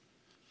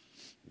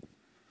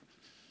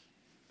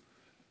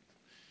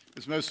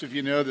As most of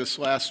you know, this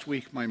last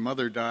week my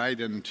mother died,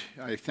 and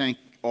I thank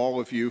all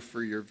of you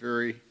for your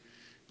very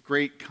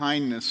great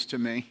kindness to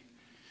me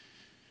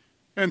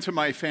and to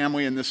my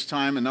family in this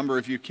time. A number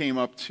of you came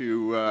up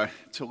to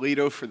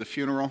Toledo for the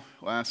funeral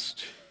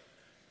last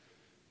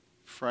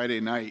Friday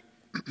night.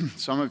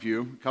 Some of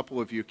you, a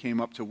couple of you, came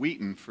up to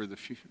Wheaton for the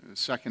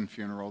second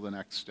funeral the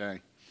next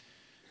day.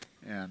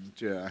 And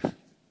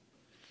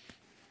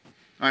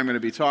I'm going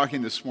to be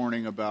talking this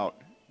morning about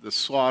the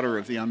slaughter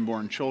of the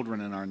unborn children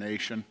in our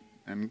nation.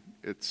 And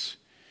it's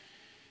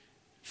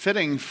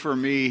fitting for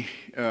me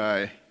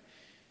to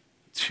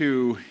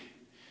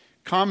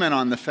comment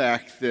on the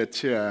fact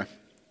that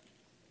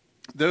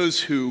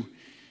those who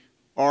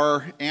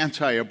are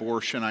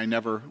anti-abortion, I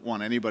never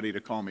want anybody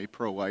to call me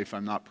pro-life.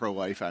 I'm not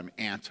pro-life, I'm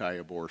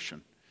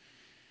anti-abortion.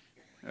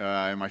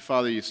 My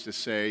father used to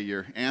say,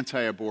 you're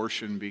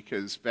anti-abortion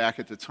because back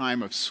at the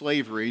time of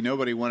slavery,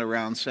 nobody went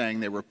around saying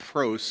they were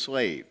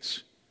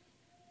pro-slaves.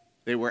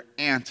 They were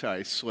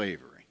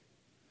anti-slavery.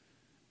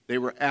 They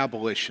were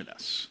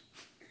abolitionists.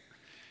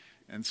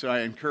 And so I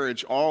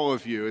encourage all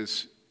of you,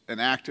 as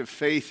an act of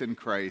faith in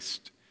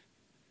Christ,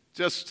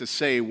 just to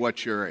say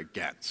what you're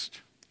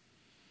against.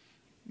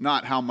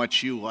 Not how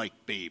much you like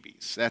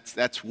babies. That's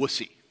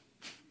wussy.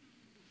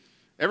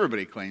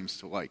 Everybody claims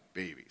to like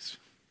babies.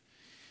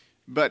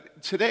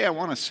 But today I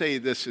want to say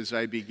this as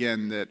I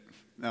begin, that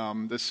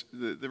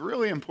the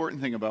really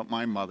important thing about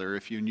my mother,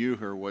 if you knew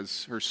her,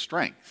 was her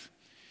strength.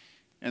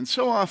 And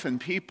so often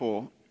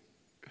people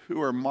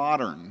who are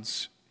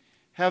moderns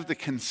have the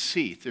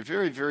conceit. They're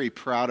very, very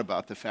proud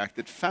about the fact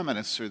that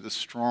feminists are the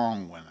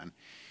strong women,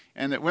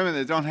 and that women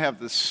that don't have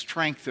the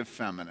strength of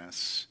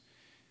feminists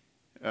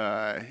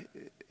are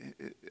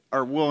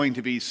willing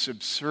to be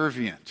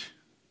subservient.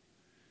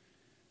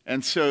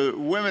 And so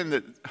women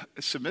that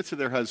submit to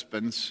their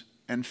husbands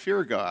and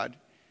fear God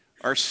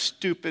are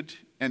stupid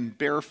and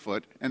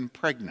barefoot and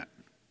pregnant.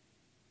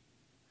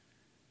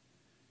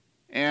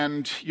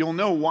 And you'll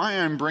know why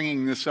I'm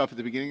bringing this up at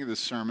the beginning of the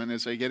sermon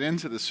as I get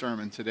into the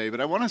sermon today. But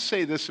I want to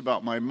say this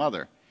about my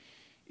mother.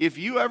 If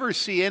you ever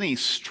see any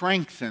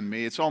strength in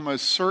me, it's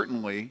almost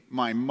certainly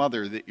my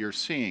mother that you're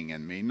seeing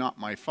in me, not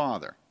my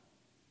father.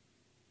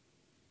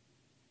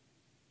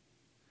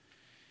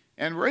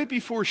 And right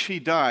before she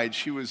died,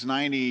 she was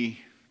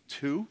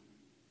 92?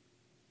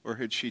 Or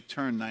had she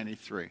turned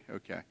 93?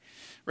 Okay.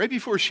 Right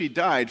before she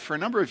died, for a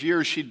number of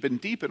years, she'd been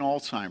deep in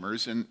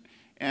Alzheimer's, and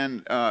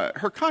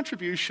her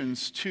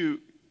contributions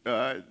to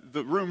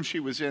the room she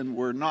was in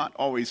were not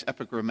always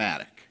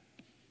epigrammatic.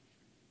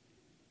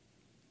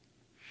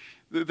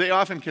 They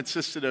often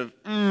consisted of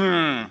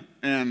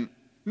and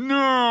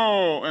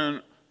no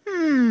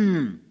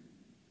and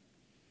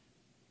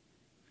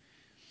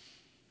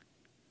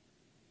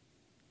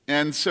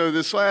And so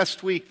this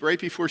last week, right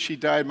before she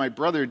died, my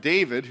brother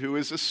David, who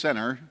is a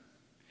sinner,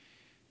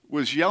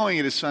 was yelling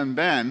at his son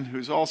Ben,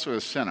 who's also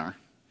a sinner.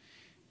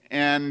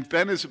 And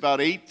Ben is about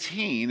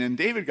 18, and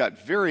David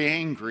got very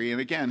angry,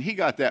 and again, he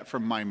got that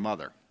from my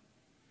mother.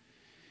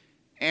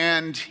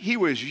 And he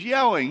was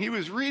yelling, he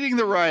was reading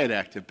the riot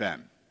act to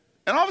Ben.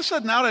 And all of a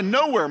sudden, out of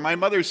nowhere, my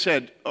mother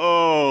said,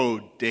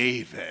 "Oh,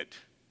 David."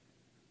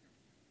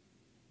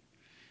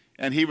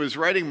 And he was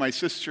writing my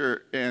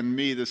sister and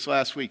me this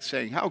last week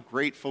saying how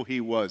grateful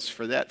he was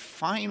for that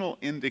final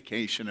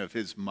indication of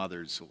his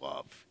mother's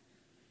love,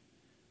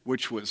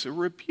 which was a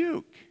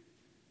rebuke.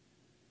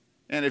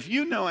 And if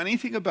you know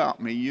anything about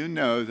me, you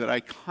know that I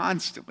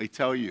constantly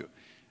tell you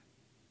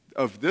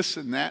of this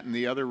and that and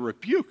the other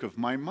rebuke of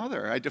my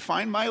mother. I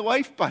define my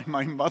life by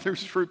my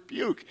mother's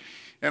rebuke.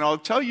 And I'll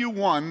tell you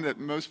one that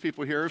most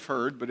people here have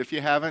heard, but if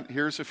you haven't,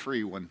 here's a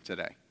free one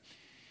today.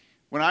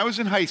 When I was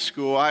in high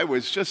school, I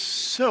was just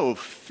so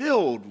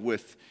filled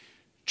with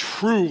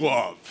true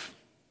love.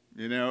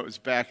 You know, it was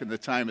back in the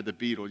time of the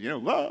Beatles. You know,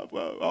 love,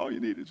 all you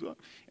need is love.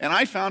 And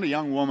I found a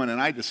young woman, and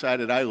I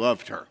decided I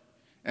loved her.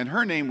 And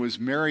her name was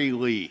Mary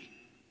Lee.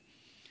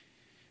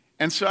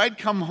 And so I'd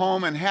come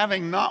home, and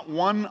having not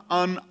one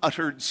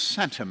unuttered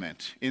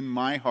sentiment in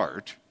my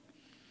heart,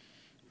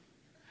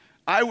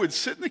 I would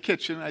sit in the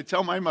kitchen, and I'd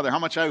tell my mother how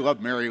much I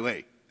loved Mary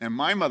Lee. And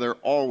my mother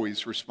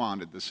always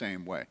responded the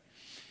same way.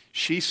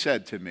 She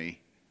said to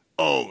me,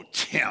 "Oh,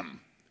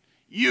 Tim,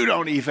 you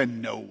don't even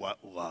know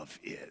what love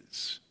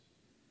is."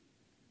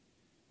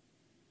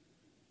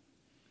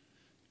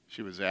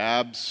 She was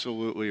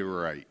absolutely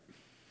right.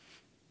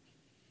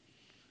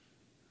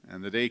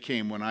 And the day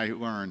came when I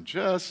learned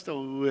just a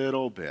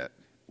little bit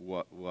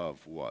what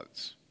love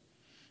was.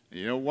 And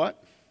you know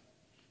what?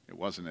 It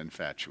wasn't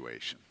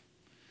infatuation.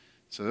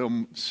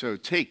 So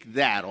take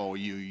that, all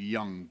you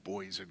young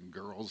boys and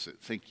girls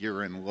that think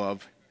you're in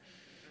love.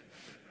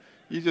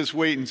 You just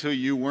wait until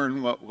you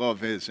learn what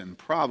love is, and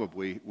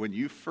probably when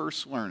you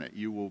first learn it,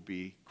 you will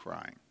be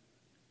crying.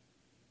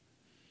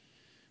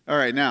 All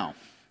right, now,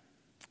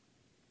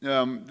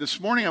 this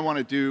morning I want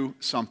to do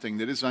something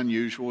that is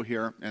unusual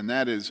here, and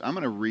that is I'm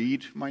going to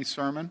read my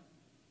sermon.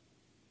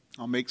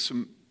 I'll make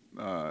some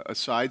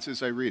asides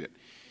as I read it.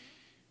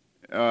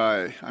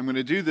 I'm going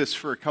to do this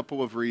for a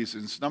couple of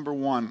reasons. Number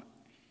one,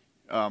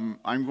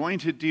 I'm going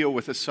to deal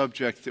with a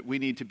subject that we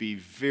need to be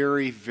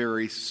very,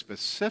 very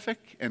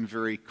specific and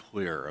very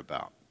clear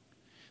about.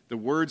 The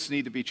words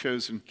need to be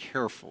chosen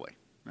carefully,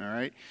 all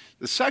right?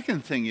 The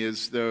second thing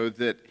is, though,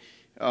 that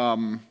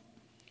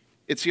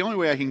it's the only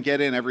way I can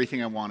get in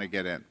everything I want to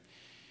get in.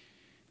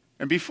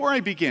 And before I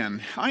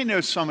begin, I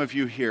know some of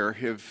you here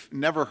have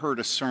never heard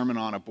a sermon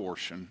on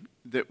abortion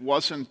that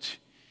wasn't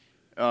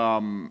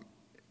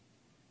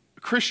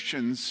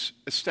Christians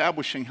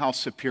establishing how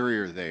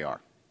superior they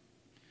are.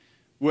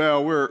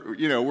 Well,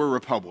 we're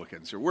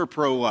Republicans, or we're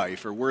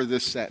pro-life, or we're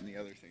this, that, and the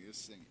other thing.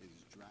 This thing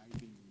is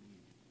driving me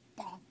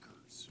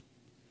bonkers.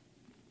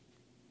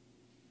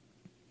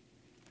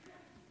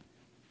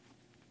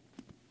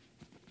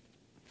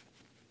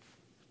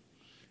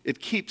 It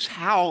keeps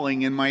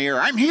howling in my ear.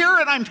 I'm here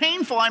and I'm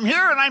painful. I'm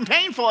here and I'm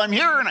painful. I'm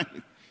here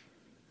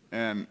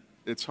and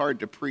it's hard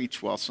to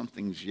preach while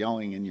something's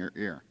yelling in your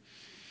ear.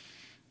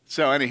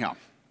 So anyhow,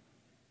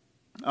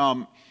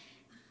 I'm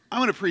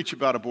going to preach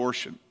about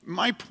abortion.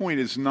 My point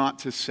is not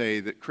to say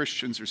that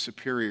Christians are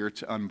superior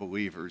to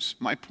unbelievers.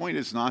 My point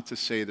is not to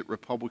say that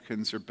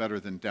Republicans are better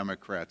than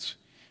Democrats.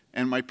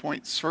 And my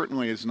point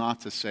certainly is not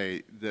to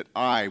say that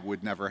I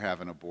would never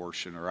have an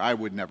abortion or I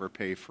would never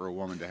pay for a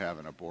woman to have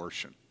an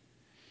abortion.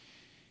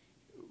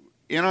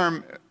 In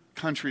our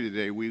country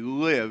today, we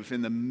live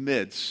in the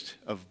midst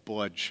of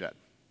bloodshed.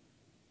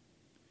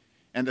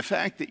 And the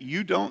fact that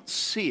you don't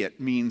see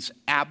it means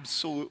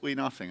absolutely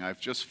nothing.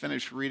 I've just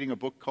finished reading a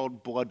book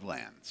called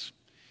Bloodlands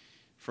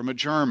from a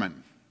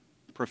German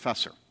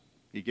professor.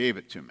 He gave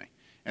it to me.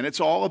 And it's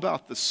all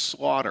about the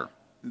slaughter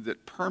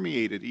that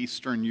permeated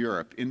Eastern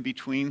Europe in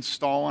between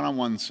Stalin on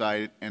one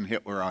side and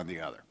Hitler on the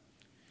other.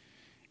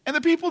 And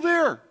the people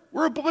there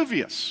were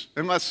oblivious,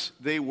 unless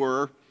they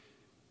were,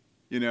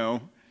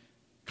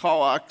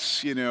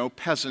 Kulaks,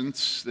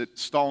 peasants that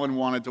Stalin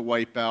wanted to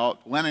wipe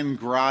out,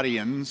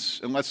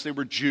 Leningradians, unless they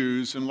were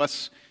Jews,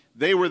 unless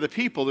they were the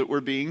people that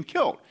were being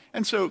killed.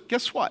 And so,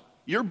 guess what?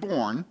 You're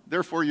born,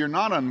 therefore you're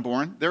not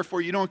unborn,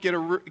 therefore you don't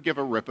give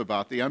a rip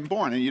about the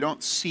unborn, and you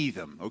don't see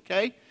them,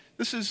 okay?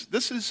 This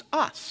is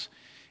us.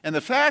 And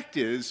the fact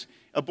is,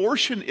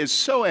 abortion is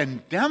so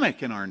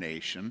endemic in our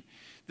nation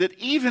that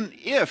even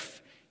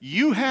if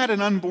you had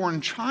an unborn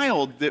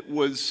child that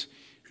was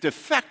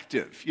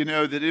defective,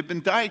 that had been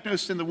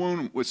diagnosed in the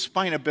womb with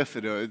spina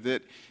bifida,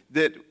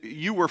 that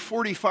you were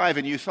 45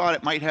 and you thought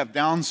it might have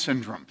Down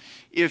syndrome,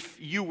 if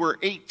you were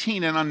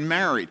 18 and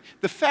unmarried.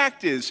 The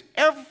fact is,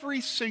 every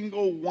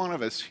single one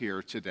of us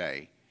here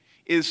today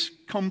is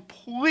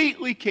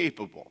completely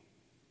capable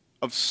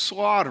of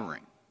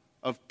slaughtering,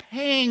 of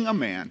paying a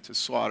man to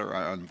slaughter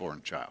an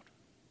unborn child.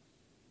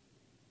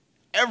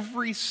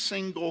 Every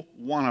single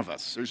one of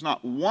us. There's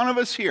not one of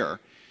us here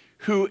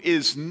who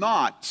is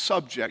not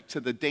subject to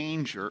the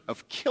danger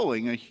of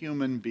killing a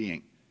human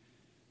being,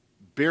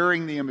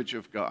 bearing the image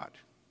of God.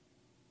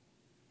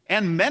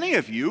 And many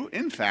of you,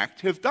 in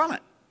fact, have done it.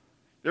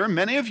 There are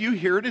many of you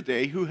here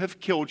today who have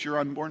killed your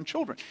unborn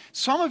children.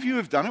 Some of you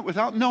have done it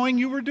without knowing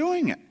you were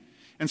doing it.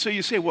 And so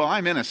you say, well,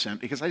 I'm innocent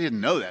because I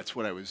didn't know that's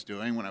what I was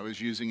doing when I was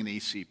using an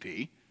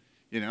ECP.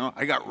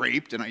 I got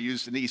raped and I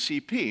used an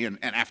ECP. And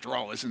after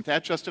all, isn't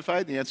that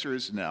justified? The answer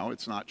is no,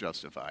 it's not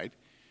justified.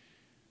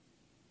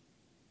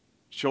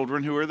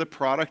 Children who are the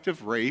product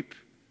of rape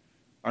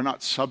are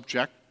not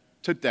subject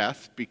to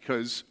death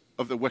because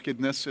of the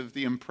wickedness of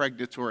the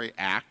impregnatory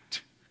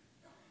act.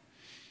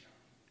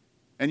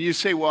 And you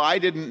say, well, I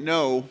didn't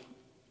know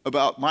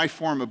about my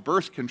form of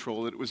birth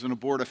control, that it was an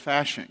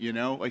abortifacient,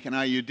 like an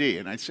IUD.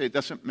 And I say, it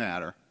doesn't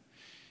matter.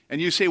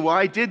 And you say, well,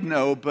 I did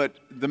know, but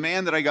the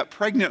man that I got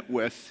pregnant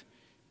with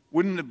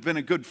wouldn't have been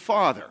a good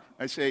father.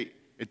 I say,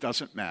 it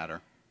doesn't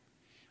matter.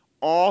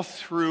 All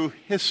through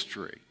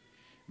history,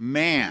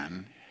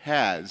 man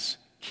has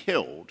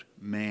killed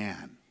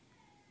man.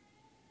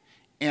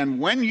 And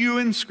when you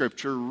in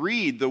Scripture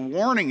read the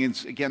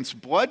warnings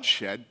against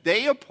bloodshed,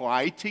 they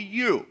apply to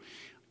you.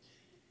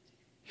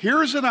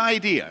 Here's an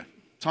idea,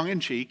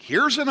 tongue-in-cheek,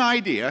 here's an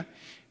idea.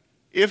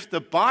 If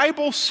the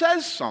Bible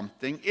says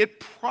something, it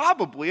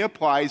probably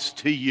applies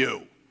to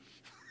you,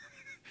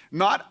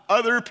 not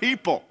other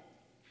people.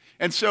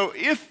 And so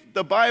if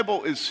the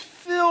Bible is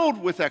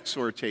filled with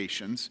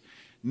exhortations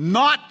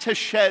not to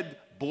shed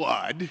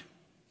blood,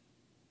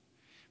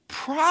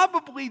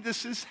 probably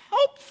this is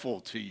helpful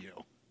to you.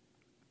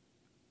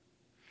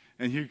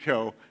 And you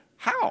go,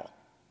 how?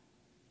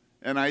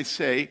 And I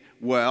say,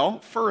 well,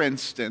 for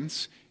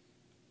instance,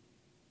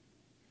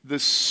 the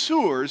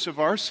sewers of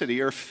our city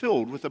are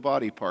filled with the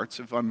body parts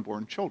of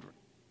unborn children.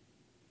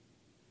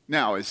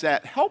 Now, is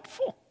that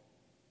helpful?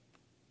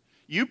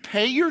 You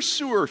pay your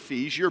sewer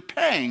fees, you're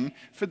paying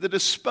for the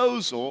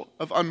disposal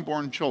of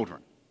unborn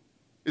children.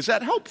 Is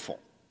that helpful?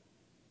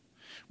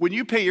 When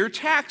you pay your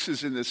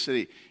taxes in this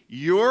city,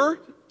 your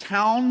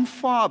town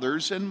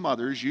fathers and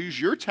mothers use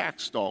your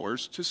tax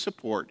dollars to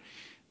support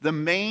the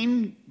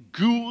main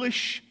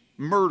ghoulish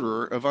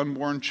murderer of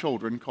unborn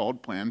children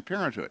called Planned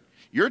Parenthood.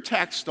 Your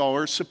tax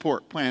dollars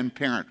support Planned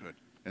Parenthood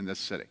in this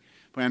city.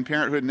 Planned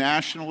Parenthood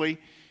nationally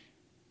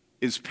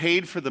is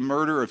paid for the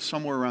murder of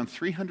somewhere around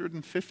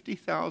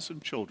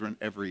 350,000 children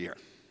every year.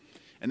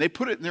 And they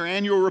put it in their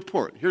annual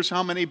report. Here's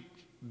how many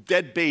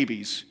dead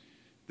babies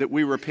that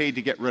we were paid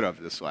to get rid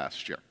of this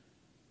last year.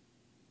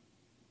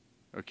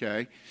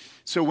 Okay?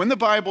 So when the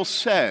Bible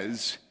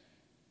says,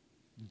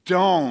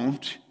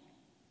 don't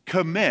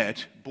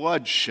commit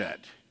bloodshed,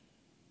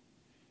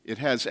 it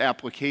has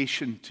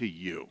application to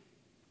you.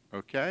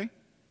 Okay?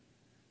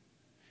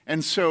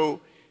 And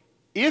so,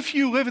 if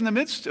you live in the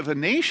midst of a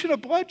nation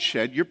of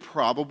bloodshed, you're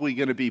probably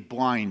going to be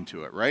blind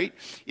to it, right?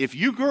 If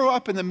you grow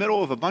up in the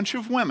middle of a bunch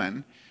of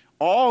women,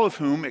 all of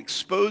whom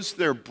expose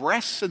their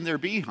breasts and their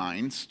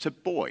behinds to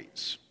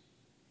boys.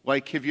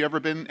 Like, have you ever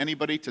been,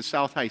 anybody, to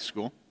South High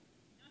School?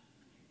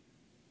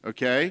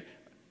 Okay?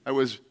 I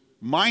was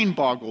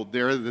mind-boggled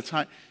there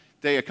the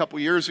day a couple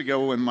years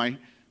ago when my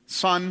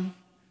son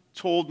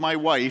told my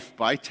wife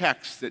by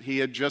text that he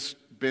had just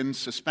been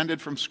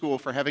suspended from school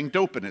for having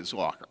dope in his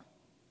locker.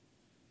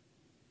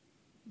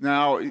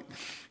 Now,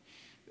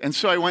 and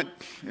so I went,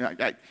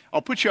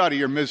 I'll put you out of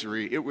your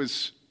misery. It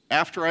was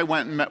after I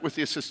went and met with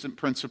the assistant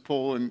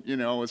principal, and,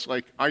 it's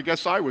like, I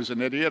guess I was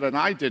an idiot and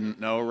I didn't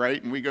know,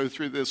 right? And we go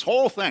through this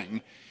whole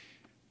thing.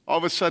 All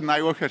of a sudden, I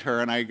look at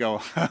her and I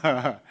go,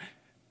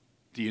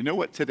 do you know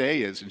what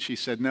today is? And she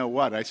said, no,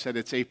 what? I said,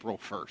 it's April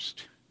 1st.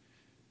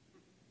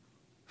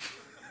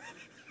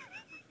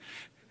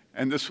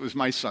 And this was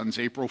my son's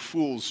April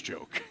Fool's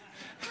joke.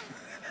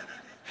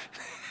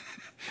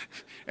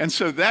 And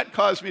so that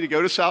caused me to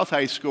go to South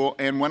High School,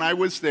 and when I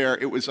was there,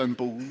 it was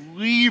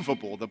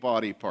unbelievable, the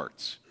body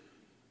parts.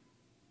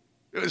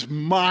 It was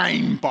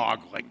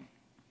mind-boggling.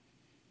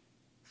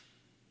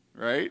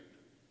 Right?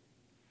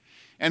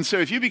 And so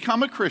if you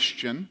become a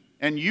Christian,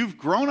 and you've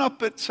grown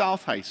up at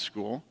South High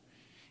School,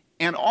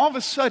 and all of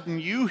a sudden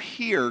you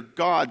hear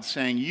God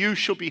saying, you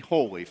shall be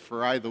holy,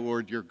 for I, the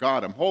Lord your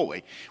God, am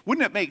holy.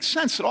 Wouldn't it make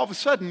sense that all of a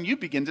sudden you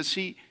begin to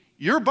see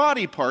your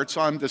body parts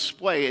on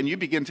display and you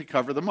begin to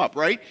cover them up,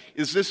 right?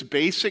 Is this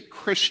basic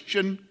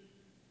Christian?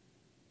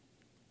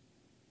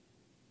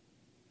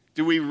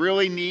 Do we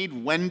really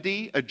need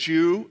Wendy, a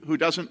Jew who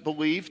doesn't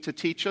believe, to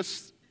teach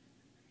us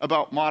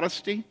about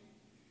modesty?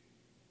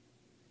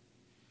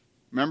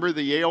 Remember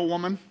the Yale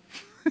woman?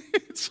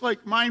 It's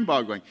like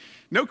mind-boggling.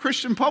 No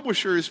Christian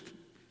publisher is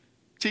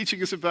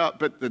teaching us about,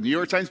 but the New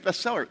York Times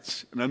bestseller,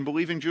 it's an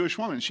unbelieving Jewish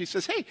woman. She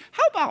says, hey,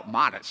 how about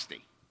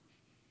modesty?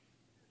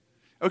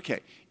 Okay,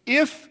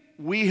 if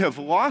we have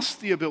lost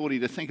the ability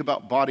to think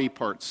about body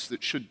parts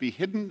that should be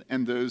hidden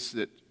and those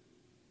that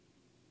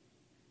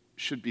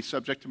should be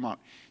subject to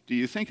modesty, do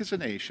you think as a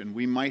nation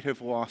we might have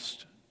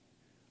lost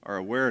our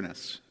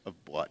awareness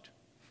of blood?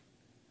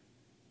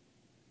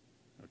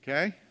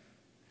 Okay?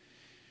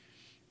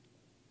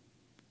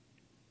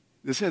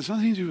 This has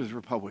nothing to do with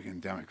Republican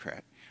and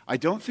Democrat. I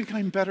don't think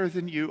I'm better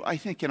than you. I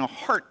think in a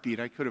heartbeat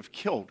I could have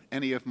killed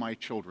any of my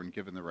children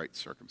given the right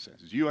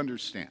circumstances. You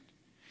understand?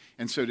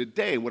 And so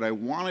today what I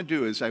want to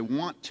do is I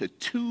want to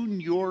tune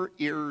your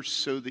ears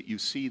so that you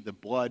see the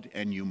blood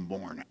and you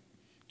mourn it.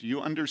 Do you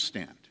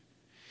understand?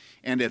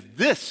 And if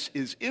this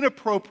is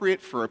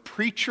inappropriate for a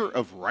preacher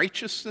of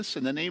righteousness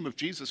in the name of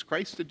Jesus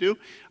Christ to do,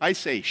 I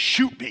say,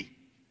 shoot me.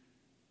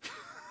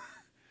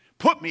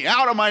 Put me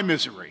out of my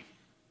misery.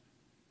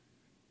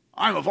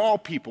 I'm of all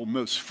people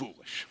most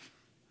foolish.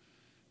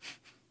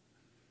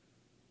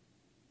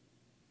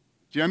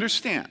 Do you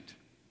understand?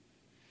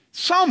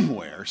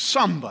 Somewhere,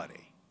 somebody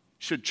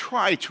should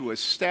try to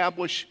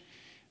establish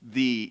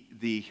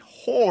the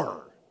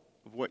horror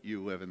of what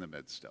you live in the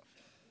midst of.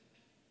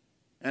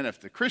 And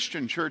if the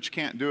Christian church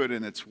can't do it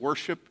in its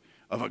worship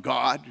of a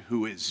God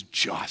who is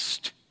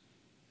just,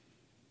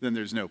 then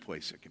there's no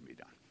place it can be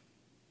done.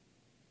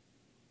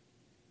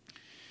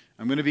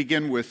 I'm going to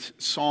begin with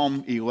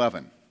Psalm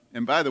 11.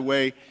 And by the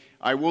way,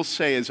 I will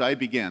say as I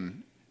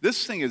begin,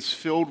 this thing is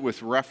filled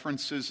with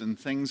references and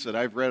things that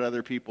I've read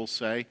other people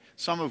say,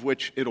 some of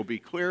which it'll be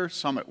clear,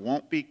 some it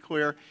won't be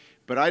clear,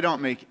 but I don't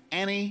make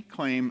any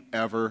claim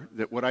ever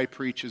that what I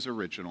preach is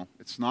original.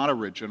 It's not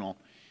original.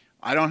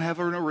 I don't have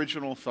an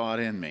original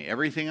thought in me.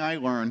 Everything I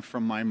learned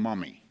from my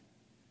mummy.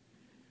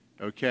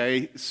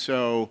 Okay,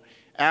 so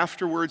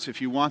afterwards,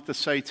 if you want the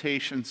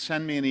citation,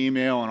 send me an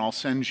email and I'll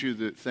send you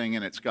the thing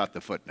and it's got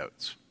the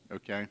footnotes.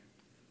 Okay?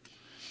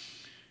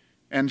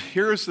 And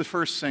here's the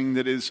first thing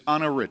that is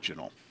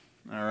unoriginal,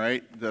 all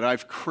right, that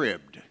I've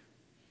cribbed,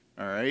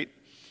 all right?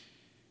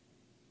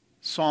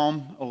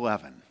 Psalm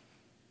 11.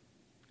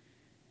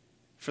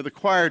 For the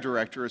choir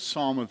director, a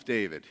psalm of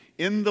David.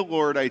 In the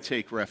Lord I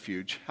take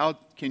refuge. How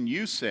can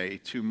you say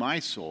to my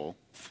soul,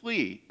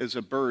 flee as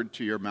a bird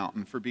to your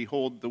mountain? For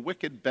behold, the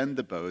wicked bend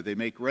the bow. They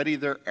make ready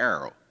their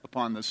arrow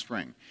upon the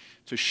string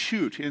to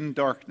shoot in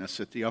darkness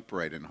at the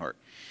upright in heart.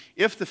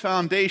 If the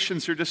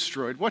foundations are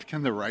destroyed, what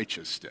can the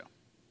righteous do?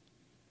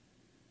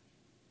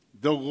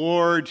 The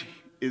Lord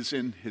is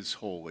in his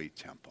holy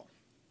temple.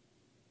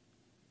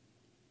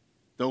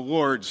 The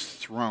Lord's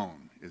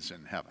throne is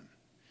in heaven.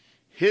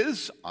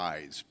 His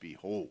eyes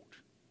behold.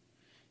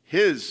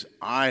 His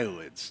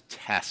eyelids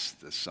test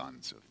the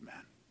sons of men.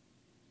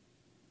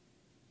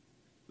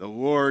 The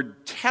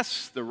Lord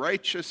tests the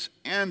righteous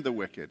and the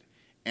wicked,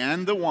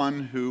 and the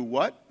one who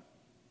what?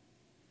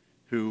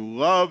 Who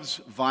loves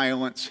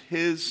violence,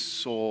 his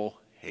soul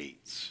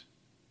hates.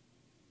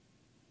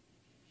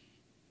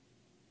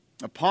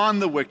 Upon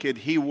the wicked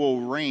he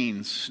will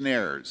rain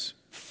snares.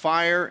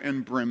 Fire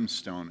and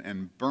brimstone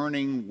and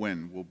burning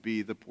wind will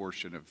be the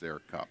portion of their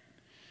cup.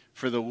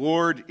 For the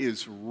Lord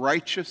is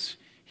righteous.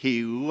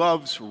 He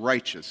loves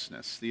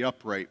righteousness. The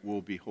upright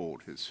will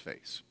behold his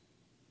face.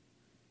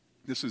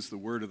 This is the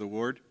word of the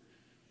Lord.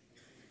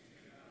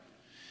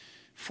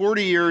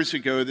 40 years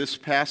ago, this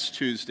past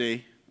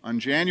Tuesday, on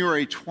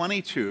January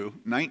 22,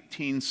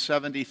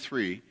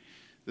 1973,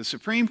 the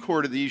Supreme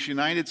Court of these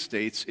United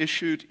States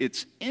issued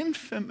its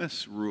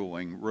infamous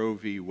ruling, Roe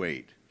v.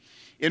 Wade,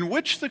 in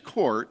which the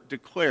court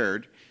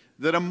declared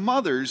that a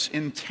mother's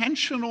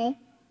intentional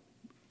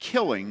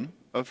killing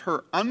of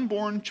her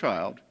unborn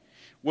child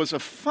was a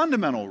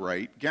fundamental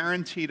right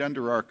guaranteed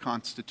under our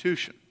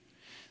Constitution.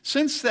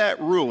 Since that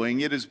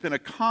ruling, it has been a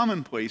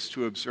commonplace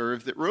to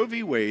observe that Roe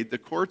v. Wade, the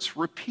court's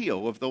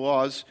repeal of the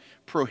laws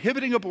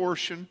prohibiting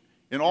abortion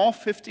in all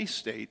 50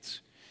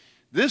 states,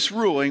 this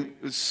ruling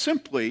was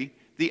simply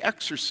the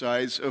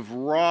exercise of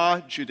raw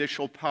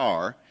judicial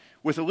power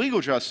with a legal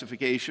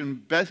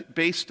justification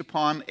based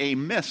upon a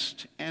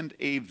mist and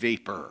a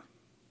vapor.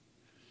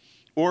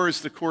 Or, as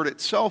the court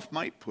itself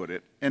might put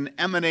it, an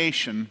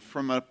emanation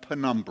from a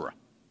penumbra.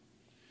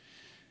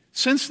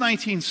 Since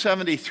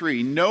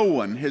 1973, no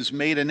one has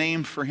made a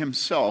name for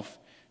himself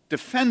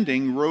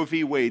defending Roe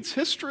v. Wade's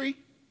history,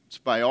 its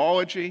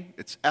biology,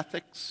 its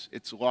ethics,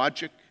 its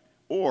logic,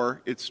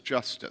 or its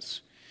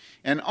justice.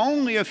 And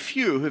only a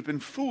few have been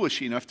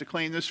foolish enough to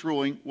claim this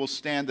ruling will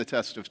stand the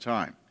test of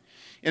time.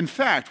 In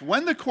fact,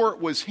 when the court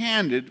was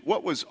handed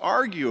what was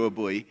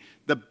arguably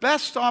the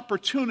best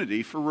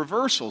opportunity for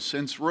reversal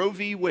since Roe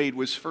v. Wade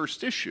was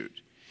first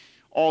issued,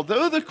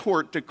 although the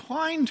court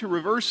declined to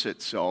reverse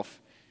itself,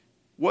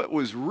 what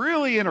was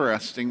really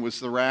interesting was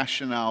the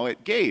rationale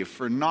it gave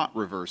for not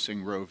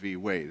reversing Roe v.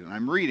 Wade. And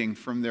I'm reading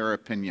from their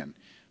opinion,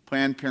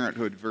 Planned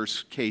Parenthood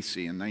versus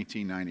Casey in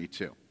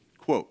 1992.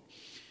 Quote,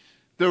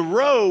 "The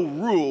Roe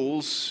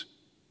rule's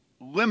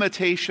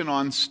limitation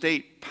on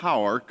state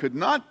power could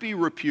not be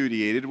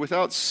repudiated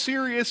without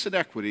serious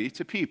inequity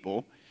to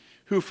people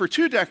who for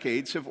 2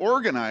 decades have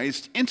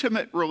organized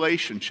intimate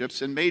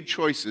relationships and made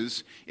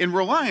choices in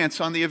reliance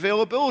on the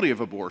availability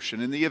of abortion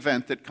in the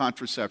event that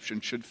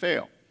contraception should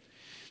fail.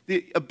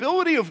 The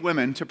ability of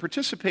women to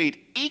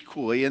participate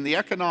equally in the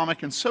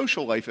economic and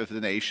social life of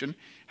the nation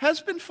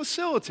has been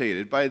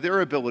facilitated by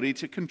their ability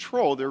to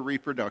control their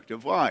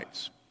reproductive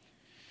lives.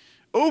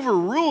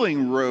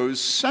 Overruling Roe's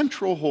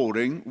central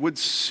holding would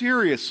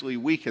seriously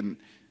weaken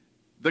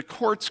the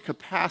court's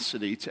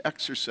capacity to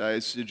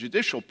exercise the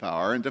judicial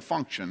power and to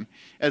function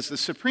as the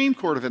Supreme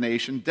Court of a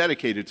nation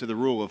dedicated to the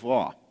rule of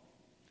law.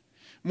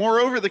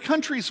 Moreover, the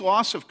country's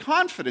loss of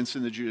confidence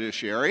in the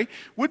judiciary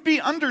would be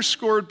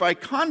underscored by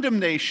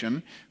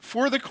condemnation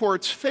for the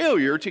court's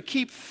failure to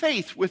keep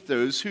faith with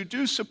those who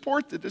do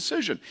support the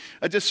decision.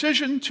 A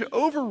decision to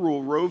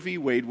overrule Roe v.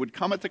 Wade would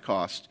come at the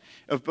cost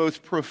of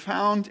both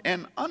profound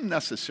and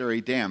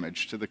unnecessary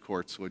damage to the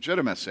court's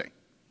legitimacy."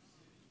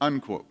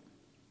 Unquote.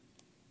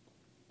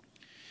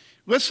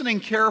 Listening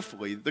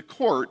carefully, the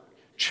court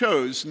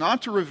chose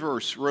not to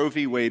reverse Roe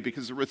v. Wade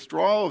because the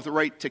withdrawal of the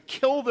right to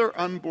kill their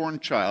unborn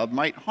child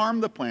might harm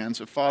the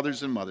plans of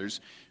fathers and mothers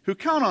who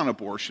count on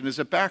abortion as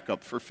a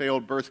backup for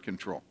failed birth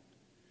control.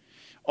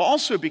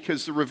 Also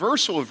because the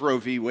reversal of Roe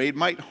v. Wade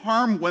might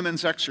harm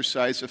women's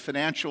exercise of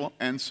financial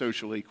and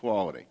social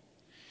equality.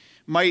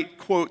 Might,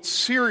 quote,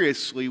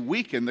 seriously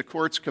weaken the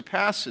court's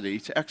capacity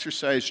to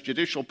exercise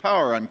judicial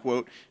power,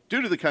 unquote,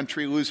 due to the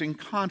country losing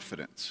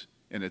confidence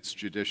in its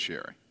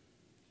judiciary.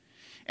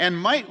 And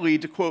might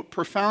lead to, quote,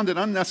 profound and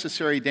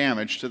unnecessary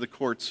damage to the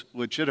court's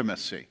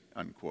legitimacy,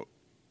 unquote.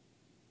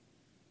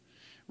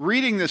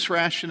 Reading this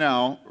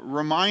rationale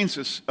reminds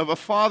us of a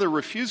father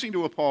refusing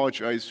to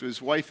apologize to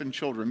his wife and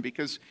children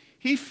because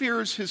he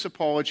fears his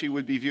apology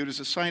would be viewed as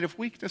a sign of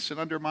weakness and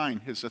undermine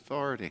his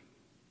authority.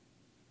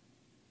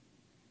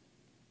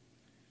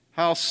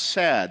 How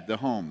sad the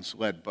homes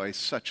led by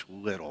such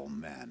little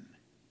men.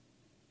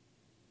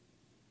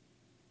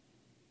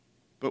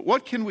 But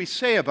what can we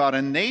say about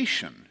a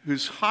nation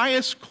whose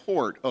highest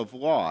court of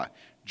law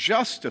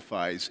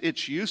justifies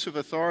its use of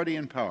authority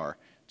and power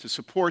to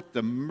support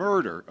the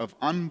murder of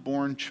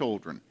unborn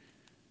children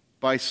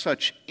by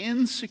such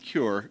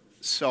insecure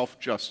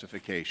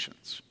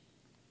self-justifications?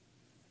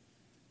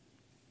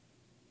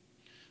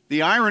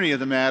 The irony of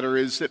the matter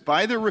is that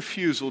by their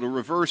refusal to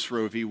reverse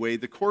Roe v.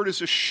 Wade, the court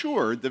has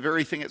assured the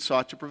very thing it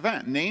sought to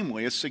prevent,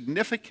 namely a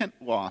significant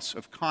loss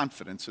of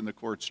confidence in the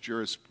court's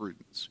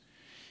jurisprudence,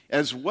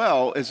 as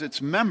well as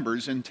its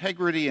members'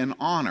 integrity and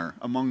honor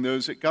among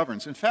those it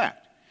governs. In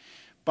fact,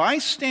 by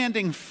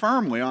standing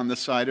firmly on the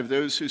side of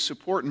those who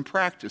support and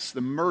practice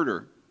the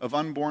murder of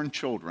unborn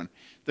children,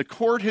 the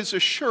court has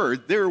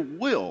assured there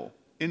will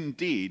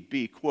indeed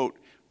be, quote,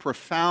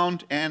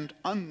 profound and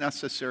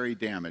unnecessary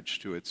damage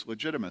to its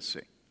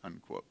legitimacy,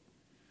 unquote.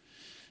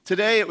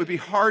 Today, it would be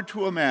hard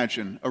to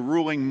imagine a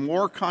ruling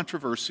more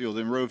controversial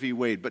than Roe v.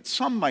 Wade, but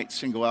some might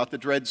single out the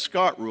Dred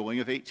Scott ruling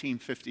of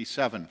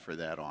 1857 for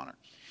that honor.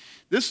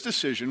 This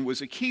decision was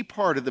a key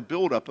part of the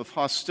buildup of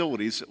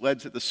hostilities that led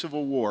to the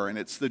Civil War, and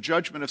it's the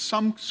judgment of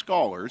some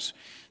scholars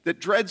that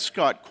Dred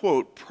Scott,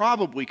 quote,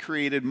 probably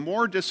created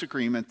more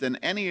disagreement than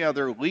any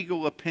other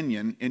legal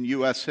opinion in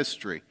U.S.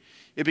 history.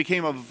 It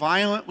became a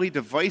violently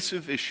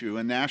divisive issue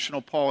in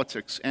national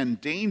politics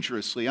and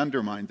dangerously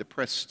undermined the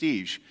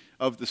prestige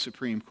of the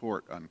Supreme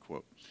Court,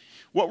 unquote.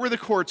 What were the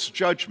court's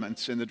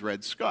judgments in the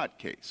Dred Scott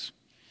case?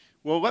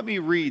 Well, let me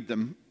read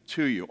them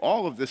to you.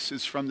 All of this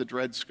is from the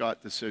Dred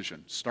Scott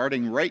decision,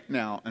 starting right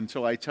now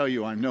until I tell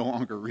you I'm no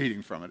longer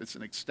reading from it. It's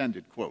an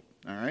extended quote,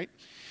 all right?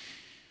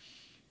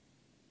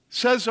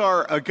 Says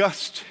our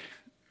august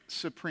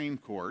Supreme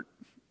Court,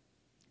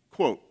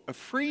 quote, a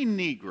free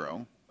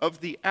Negro of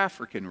the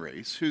African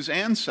race whose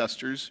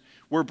ancestors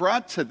were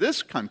brought to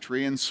this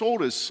country and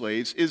sold as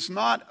slaves is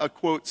not a,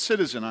 quote,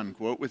 citizen,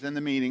 unquote, within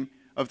the meaning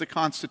of the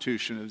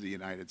Constitution of the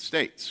United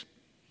States.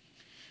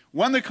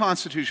 When the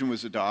Constitution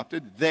was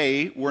adopted,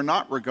 they were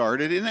not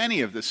regarded in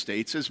any of the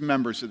states as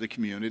members of the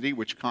community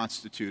which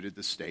constituted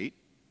the state,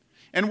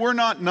 and were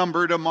not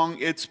numbered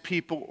among its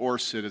people or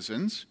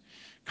citizens.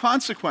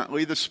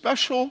 Consequently, the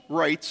special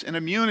rights and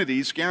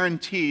immunities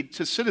guaranteed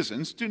to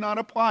citizens do not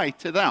apply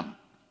to them.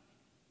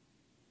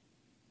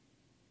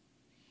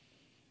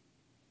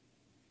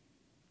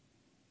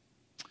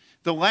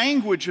 The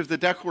language of the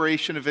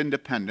Declaration of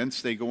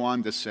Independence, they go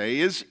on to say,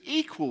 is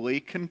equally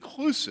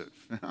conclusive.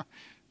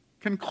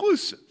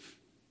 Conclusive.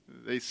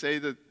 They say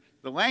that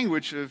the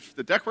language of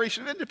the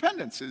Declaration of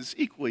Independence is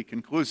equally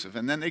conclusive.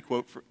 And then they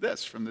quote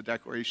this from the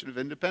Declaration of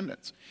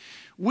Independence.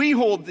 We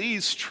hold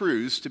these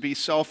truths to be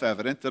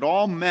self-evident, that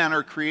all men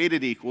are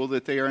created equal,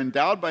 that they are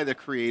endowed by the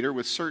Creator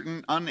with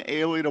certain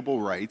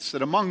unalienable rights,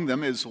 that among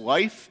them is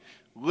life,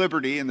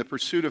 liberty, and the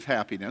pursuit of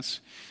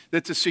happiness,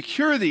 that to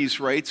secure these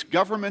rights,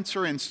 governments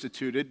are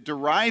instituted,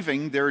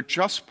 deriving their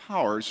just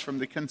powers from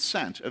the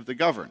consent of the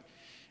governed.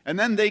 And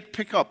then they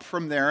pick up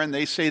from there and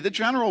they say the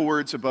general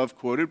words above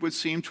quoted would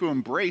seem to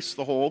embrace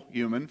the whole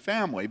human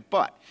family.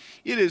 But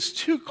it is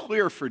too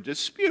clear for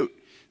dispute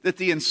that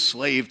the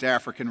enslaved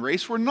African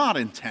race were not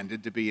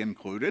intended to be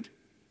included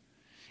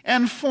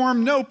and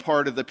form no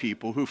part of the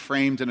people who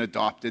framed and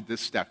adopted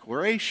this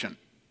declaration.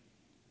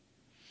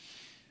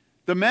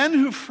 The men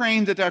who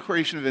framed the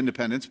Declaration of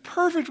Independence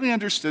perfectly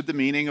understood the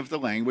meaning of the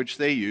language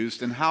they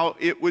used and how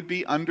it would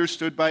be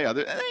understood by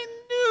others. And they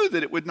knew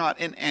that it would not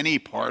in any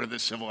part of the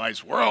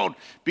civilized world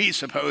be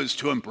supposed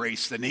to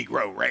embrace the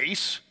Negro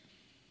race.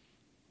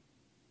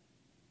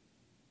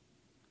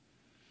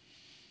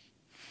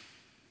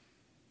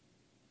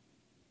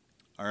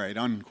 All right,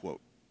 unquote.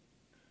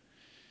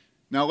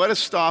 Now let us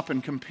stop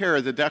and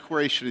compare the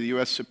declaration of the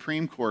U.S.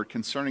 Supreme Court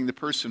concerning the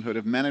personhood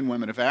of men and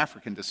women of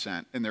African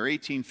descent in their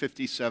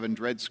 1857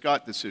 Dred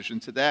Scott decision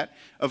to that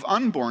of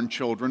unborn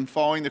children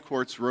following the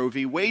court's Roe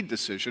v. Wade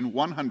decision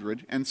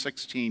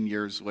 116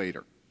 years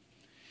later.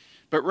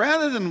 But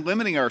rather than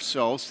limiting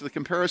ourselves to the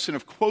comparison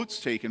of quotes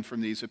taken from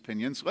these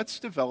opinions, let's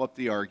develop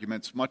the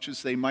arguments much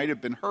as they might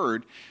have been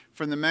heard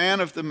from the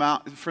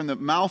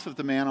mouth of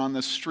the man on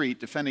the street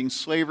defending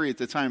slavery at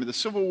the time of the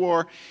Civil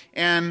War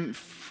and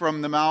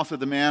from the mouth of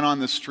the man on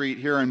the street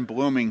here in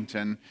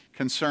Bloomington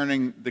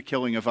concerning the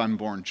killing of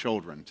unborn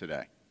children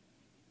today.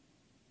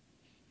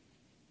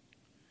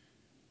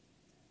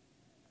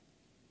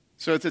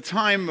 So at the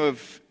time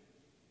of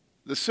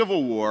the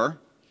Civil War,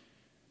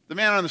 the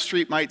man on the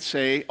street might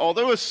say,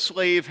 although a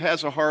slave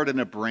has a heart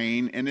and a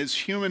brain and is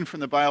human from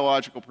the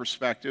biological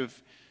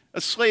perspective, a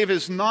slave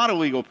is not a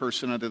legal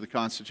person under the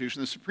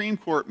Constitution. The Supreme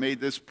Court made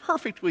this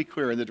perfectly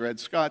clear in the Dred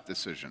Scott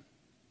decision.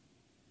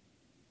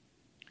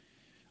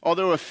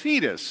 Although a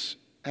fetus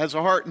has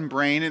a heart and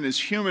brain and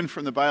is human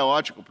from the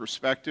biological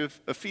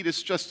perspective, a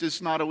fetus just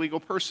is not a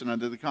legal person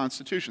under the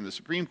Constitution. The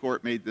Supreme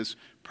Court made this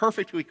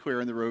perfectly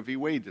clear in the Roe v.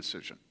 Wade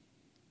decision.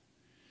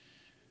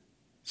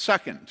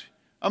 Second,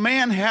 a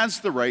man has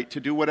the right to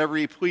do whatever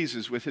he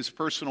pleases with his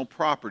personal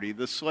property,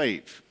 the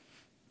slave.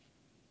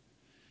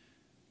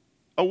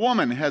 A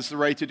woman has the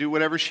right to do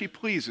whatever she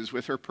pleases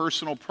with her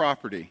personal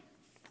property,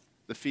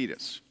 the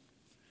fetus.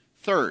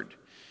 Third,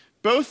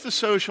 both the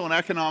social and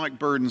economic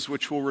burdens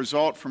which will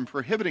result from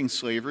prohibiting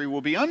slavery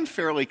will be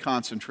unfairly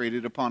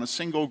concentrated upon a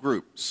single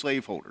group,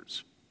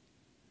 slaveholders.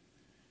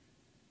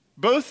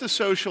 Both the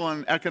social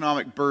and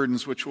economic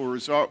burdens which will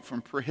result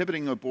from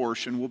prohibiting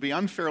abortion will be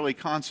unfairly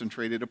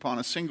concentrated upon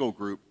a single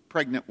group,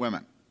 pregnant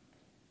women.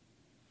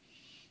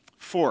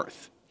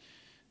 Fourth,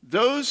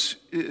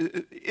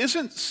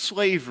 isn't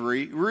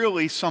slavery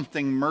really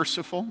something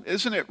merciful?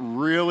 Isn't it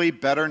really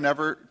better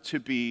never to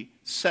be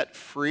set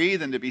free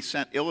than to be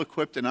sent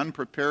ill-equipped and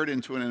unprepared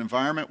into an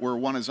environment where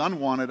one is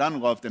unwanted,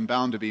 unloved, and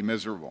bound to be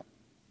miserable?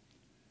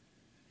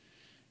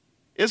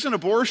 Isn't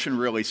abortion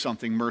really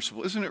something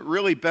merciful? Isn't it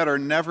really better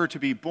never to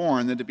be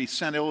born than to be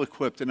sent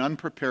ill-equipped and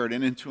unprepared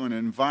and into an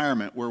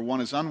environment where one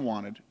is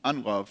unwanted,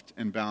 unloved,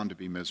 and bound to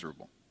be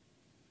miserable?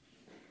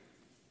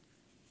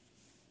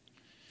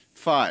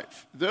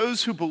 5,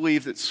 those who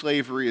believe that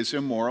slavery is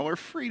immoral are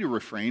free to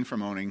refrain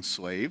from owning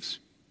slaves.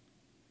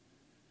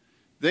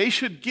 They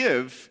should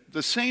give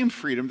the same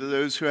freedom to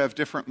those who have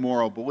different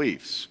moral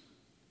beliefs.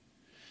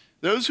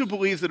 Those who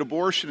believe that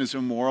abortion is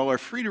immoral are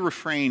free to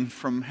refrain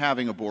from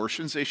having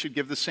abortions. They should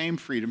give the same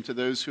freedom to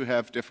those who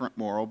have different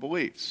moral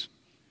beliefs.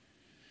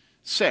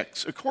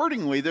 6,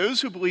 accordingly,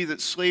 those who believe that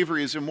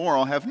slavery is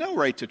immoral have no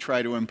right to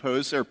try to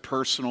impose their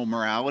personal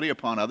morality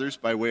upon others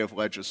by way of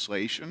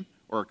legislation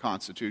or a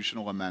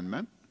constitutional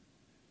amendment.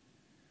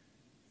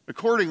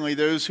 Accordingly,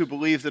 those who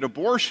believe that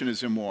abortion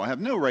is immoral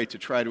have no right to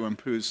try to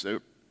impose their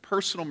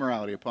personal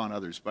morality upon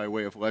others by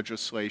way of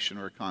legislation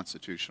or a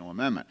constitutional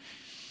amendment.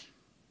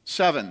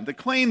 7, the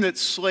claim that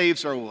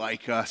slaves are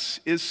like us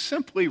is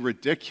simply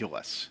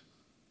ridiculous.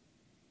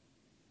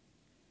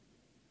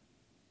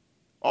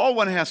 All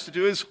one has to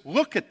do is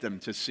look at them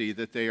to see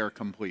that they are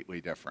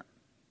completely different.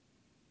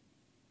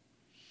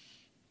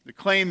 The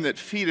claim that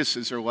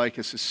fetuses are like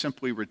us is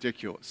simply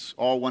ridiculous.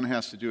 All one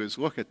has to do is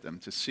look at them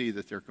to see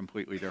that they're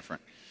completely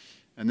different.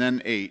 And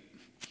then 8,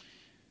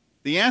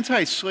 the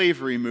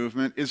anti-slavery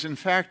movement is in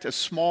fact a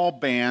small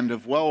band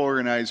of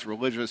well-organized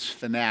religious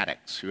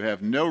fanatics who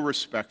have no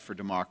respect for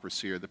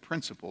democracy or the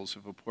principles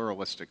of a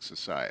pluralistic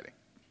society.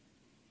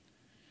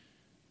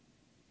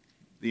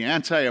 The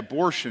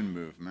anti-abortion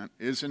movement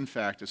is in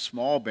fact a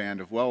small band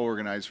of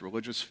well-organized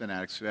religious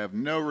fanatics who have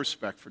no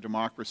respect for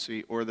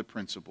democracy or the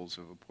principles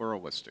of a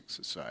pluralistic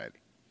society.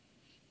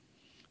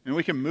 And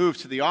we can move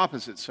to the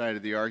opposite side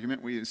of the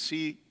argument. We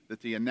see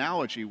that the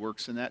analogy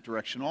works in that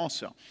direction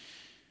also.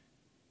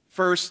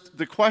 First,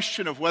 the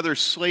question of whether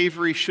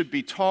slavery should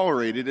be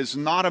tolerated is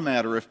not a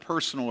matter of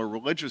personal or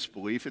religious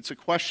belief. It's a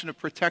question of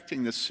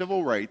protecting the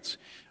civil rights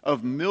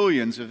of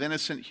millions of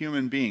innocent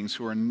human beings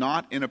who are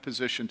not in a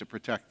position to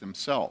protect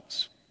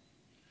themselves.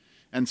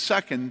 And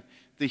second,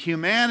 the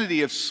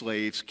humanity of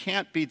slaves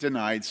can't be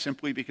denied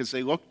simply because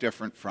they look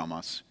different from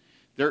us.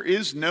 There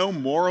is no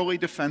morally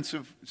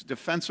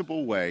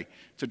defensible way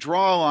to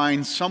draw a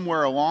line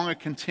somewhere along a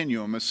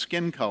continuum of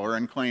skin color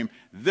and claim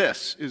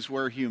this is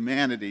where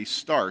humanity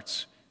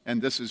starts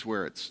and this is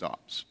where it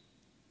stops.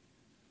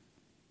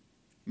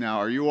 Now,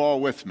 are you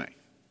all with me?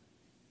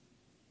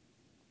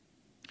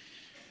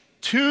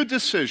 Two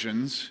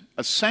decisions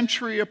a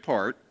century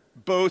apart,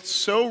 both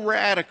so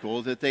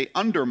radical that they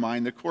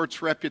undermine the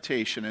court's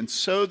reputation and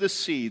sow the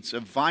seeds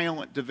of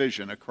violent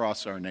division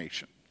across our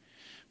nation.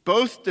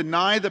 Both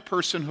deny the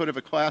personhood of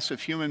a class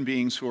of human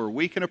beings who are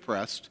weak and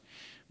oppressed.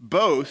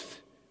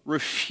 Both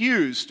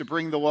refuse to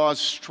bring the law's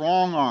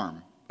strong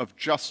arm of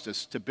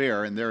justice to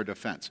bear in their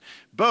defense.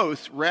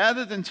 Both,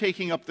 rather than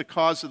taking up the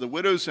cause of the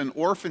widows and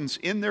orphans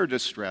in their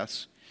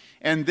distress,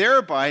 and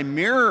thereby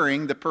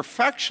mirroring the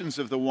perfections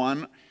of the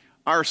one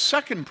our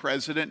second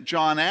president,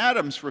 John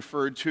Adams,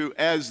 referred to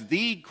as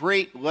the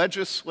great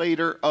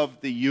legislator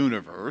of the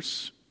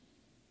universe,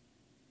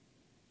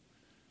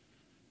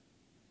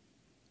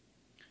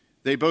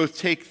 they both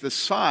take the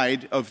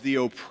side of the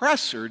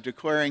oppressor,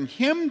 declaring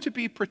him to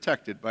be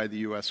protected by the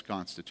U.S.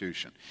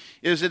 Constitution.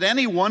 Is it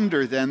any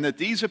wonder, then, that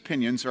these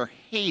opinions are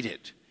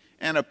hated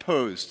and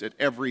opposed at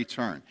every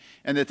turn,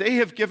 and that they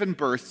have given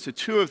birth to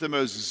two of the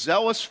most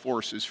zealous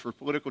forces for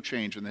political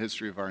change in the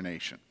history of our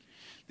nation: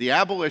 the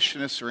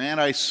abolitionist or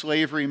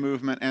anti-slavery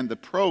movement and the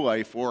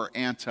pro-life or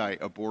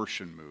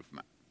anti-abortion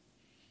movement?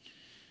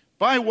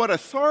 By what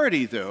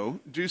authority, though,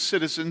 do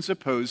citizens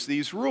oppose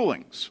these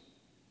rulings?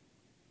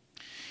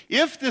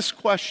 If this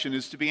question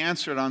is to be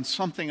answered on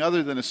something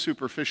other than a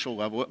superficial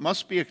level, it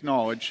must be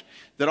acknowledged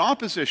that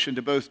opposition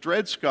to both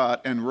Dred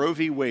Scott and Roe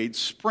v. Wade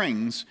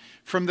springs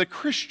from the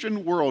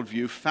Christian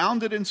worldview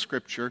founded in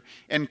Scripture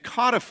and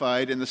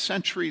codified in the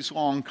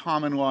centuries-long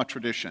common law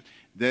tradition,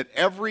 that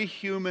every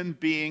human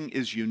being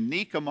is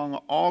unique among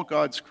all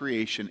God's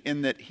creation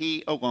in that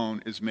he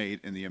alone is made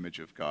in the image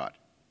of God.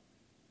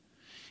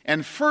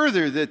 And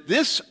further, that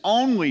this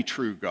only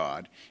true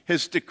God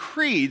has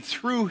decreed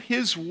through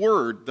his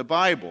word, the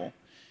Bible,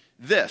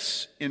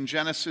 this in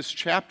Genesis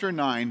chapter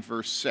 9,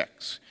 verse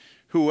 6: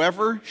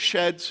 whoever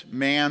sheds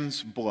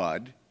man's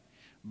blood,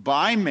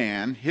 by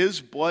man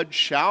his blood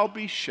shall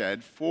be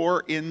shed,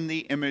 for in the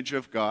image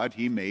of God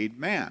he made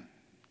man.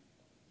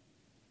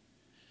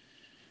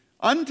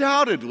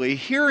 Undoubtedly,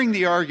 hearing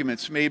the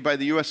arguments made by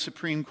the U.S.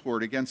 Supreme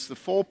Court against the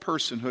full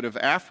personhood of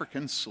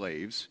African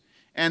slaves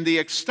and the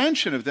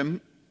extension of them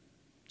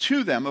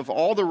to them of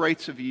all the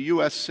rights of a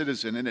U.S.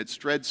 citizen in its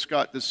Dred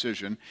Scott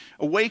decision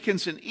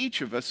awakens in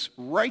each of us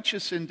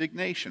righteous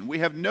indignation. We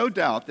have no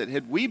doubt that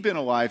had we been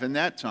alive in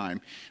that time,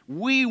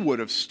 we would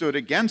have stood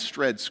against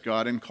Dred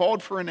Scott and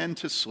called for an end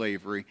to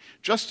slavery,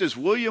 just as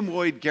William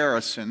Lloyd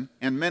Garrison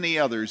and many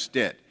others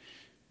did.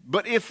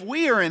 But if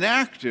we are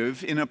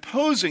inactive in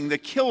opposing the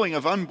killing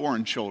of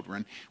unborn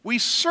children, we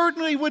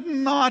certainly would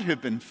not have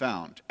been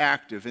found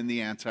active in the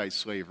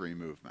anti-slavery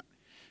movement.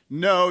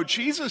 No,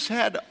 Jesus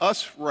had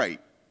us right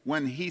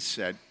when he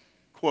said,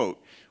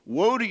 quote,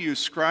 "Woe to you,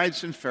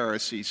 scribes and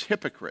Pharisees,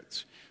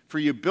 hypocrites, for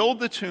you build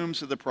the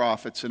tombs of the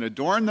prophets and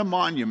adorn the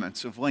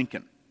monuments of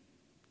Lincoln."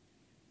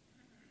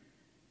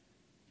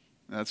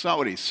 That's not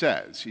what he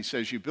says. He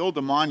says, you build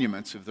the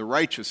monuments of the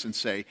righteous and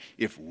say,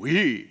 if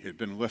we had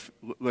been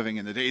living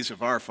in the days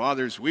of our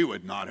fathers, we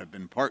would not have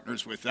been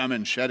partners with them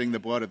in shedding the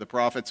blood of the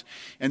prophets.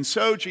 And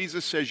so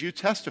Jesus says, you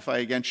testify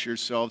against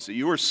yourselves that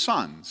you are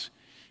sons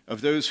of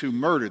those who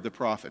murdered the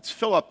prophets.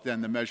 Fill up then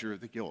the measure of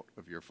the guilt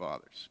of your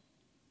fathers.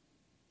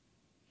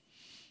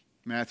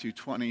 Matthew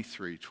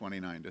 23,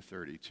 29 to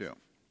 32.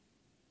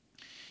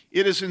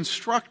 It is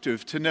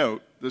instructive to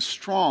note the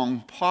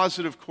strong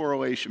positive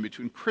correlation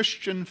between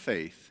Christian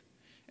faith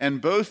and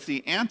both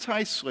the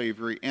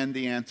anti-slavery and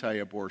the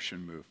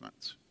anti-abortion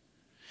movements.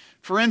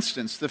 For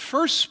instance, the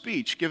first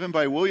speech given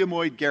by William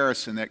Lloyd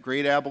Garrison, that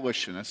great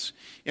abolitionist,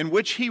 in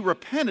which he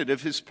repented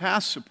of his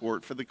past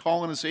support for the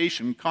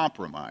colonization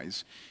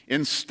compromise,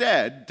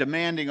 instead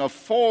demanding a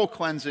full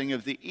cleansing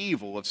of the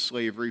evil of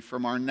slavery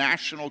from our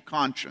national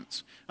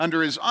conscience,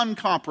 under his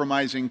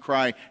uncompromising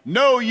cry,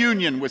 "No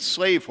union with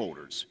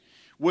slaveholders,"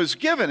 was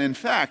given, in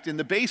fact, in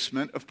the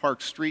basement of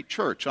Park Street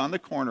Church on the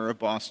corner of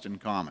Boston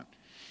Common.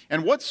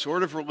 And what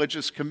sort of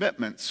religious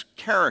commitments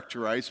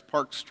characterize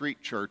Park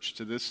Street Church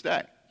to this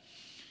day?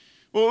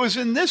 Well, it was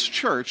in this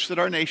church that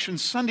our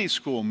nation's Sunday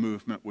school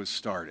movement was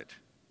started.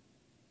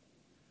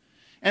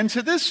 And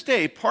to this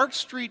day, Park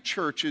Street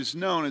Church is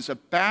known as a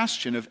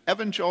bastion of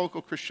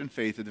evangelical Christian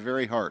faith at the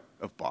very heart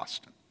of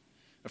Boston.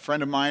 A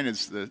friend of mine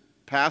is the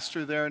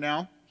pastor there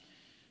now,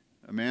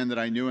 a man that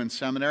I knew in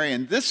seminary,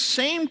 and this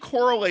same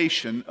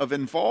correlation of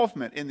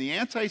involvement in the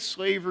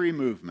anti-slavery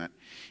movement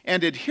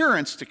and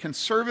adherence to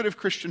conservative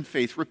Christian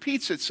faith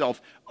repeats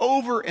itself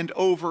over and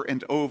over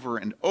and over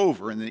and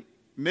over in the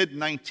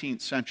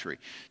mid-19th century.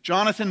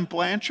 Jonathan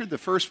Blanchard, the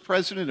first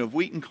president of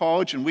Wheaton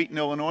College in Wheaton,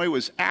 Illinois,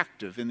 was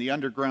active in the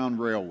Underground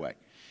Railway.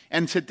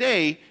 And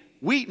today,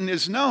 Wheaton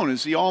is known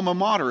as the alma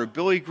mater of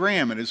Billy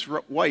Graham and his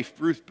wife,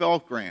 Ruth Bell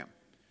Graham.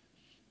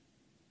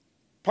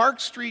 Park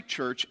Street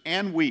Church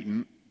and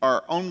Wheaton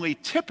are only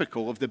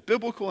typical of the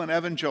biblical and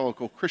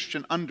evangelical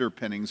Christian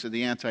underpinnings of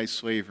the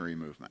anti-slavery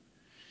movement.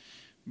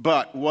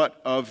 But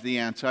what of the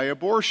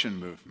anti-abortion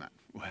movement?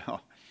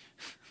 Well,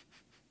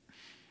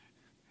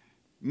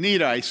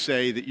 need I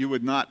say that you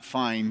would not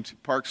find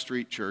Park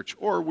Street Church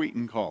or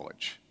Wheaton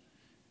College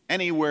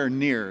anywhere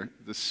near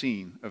the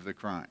scene of the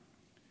crime.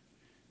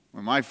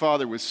 When my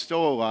father was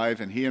still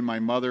alive, and he and my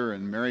mother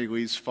and Mary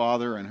Lee's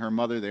father and her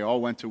mother, they all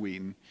went to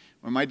Wheaton.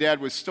 When my dad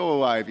was still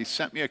alive, he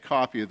sent me a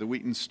copy of the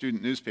Wheaton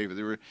student newspaper.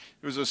 There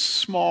was a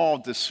small,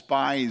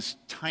 despised,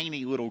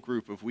 tiny little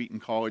group of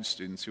Wheaton College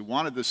students who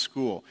wanted the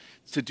school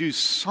to do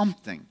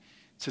something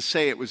to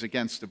say it was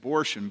against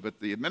abortion, but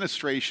the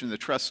administration, the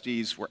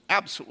trustees, were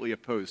absolutely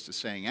opposed to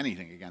saying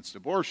anything against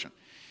abortion.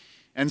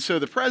 And so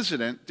the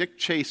president, Dick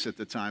Chase at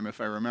the time, if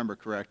I remember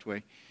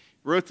correctly,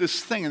 wrote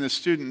this thing in the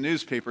student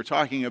newspaper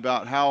talking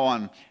about how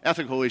on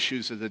ethical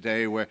issues of the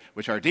day,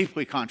 which are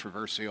deeply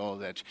controversial,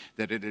 that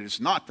it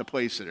is not the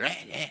place that,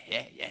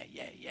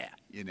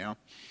 you know.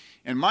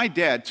 And my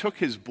dad took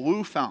his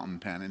blue fountain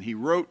pen and he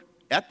wrote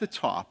at the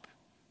top,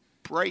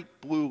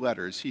 bright blue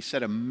letters, he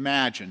said,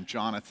 imagine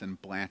Jonathan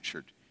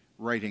Blanchard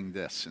writing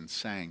this and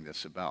saying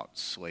this about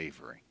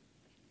slavery.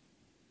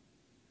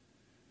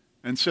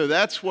 And so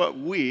that's what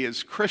we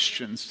as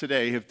Christians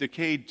today have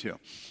decayed to.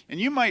 And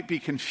you might be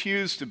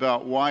confused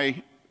about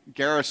why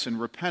Garrison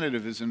repented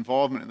of his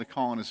involvement in the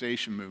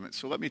colonization movement.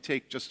 So let me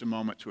take just a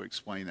moment to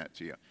explain that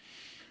to you.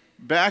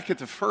 Back at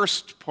the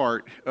first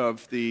part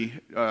of the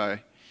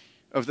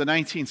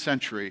 19th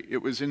century,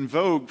 it was in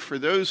vogue for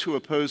those who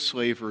opposed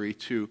slavery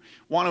to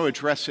want to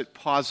address it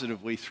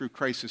positively through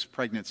crisis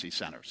pregnancy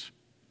centers.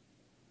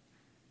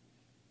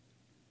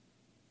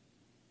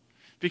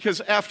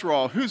 Because after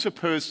all, who's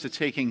opposed to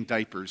taking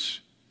diapers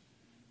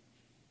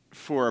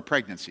for a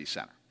pregnancy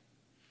center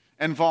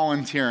and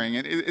volunteering?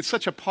 It's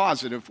such a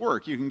positive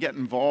work. You can get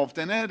involved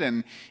in it,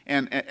 and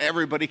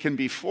everybody can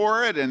be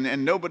for it,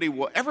 and nobody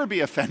will ever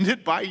be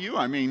offended by you.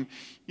 I mean,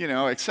 you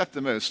know, except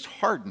the most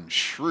hardened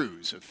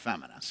shrews of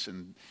feminists.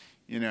 And,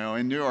 you know,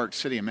 in New York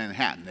City and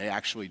Manhattan, they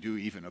actually do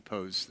even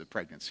oppose the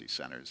pregnancy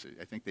centers.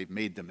 I think they've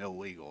made them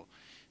illegal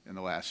in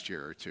the last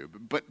year or two.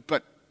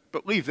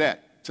 But leave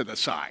that to the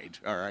side,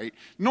 all right?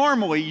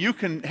 Normally, you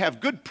can have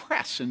good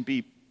press and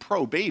be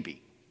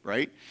pro-baby,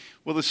 right?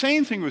 Well, the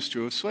same thing was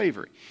true of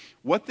slavery.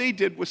 What they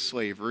did with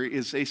slavery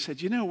is they said,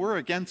 you know, we're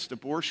against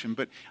abortion,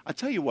 but I'll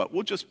tell you what,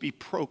 we'll just be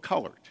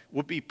pro-colored.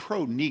 We'll be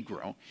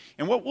pro-Negro.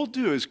 And what we'll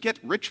do is get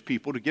rich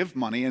people to give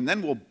money, and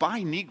then we'll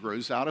buy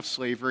Negroes out of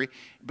slavery,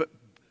 but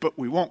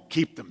we won't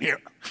keep them here.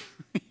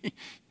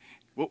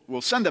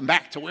 We'll send them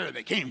back to where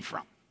they came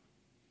from.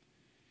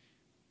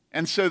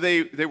 And so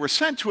they were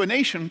sent to a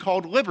nation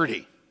called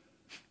Liberty.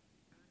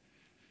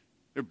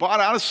 They're bought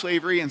out of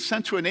slavery and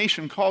sent to a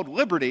nation called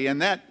Liberty,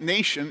 and that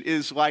nation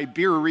is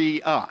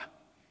Liberia.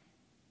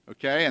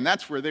 Okay, and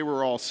that's where they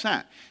were all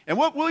sent. And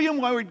what William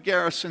Lloyd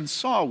Garrison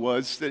saw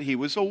was that he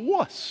was a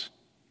wuss.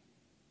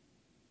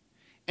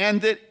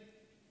 And that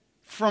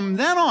from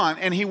then on,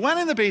 and he went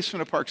in the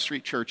basement of Park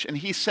Street Church, and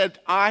he said,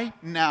 I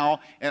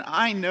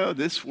know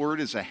this word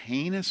is a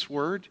heinous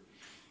word.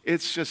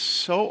 It's just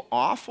so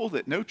awful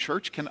that no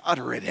church can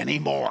utter it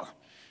anymore.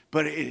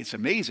 But it's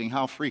amazing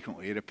how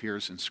frequently it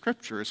appears in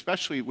Scripture,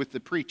 especially with the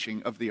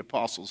preaching of the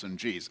apostles and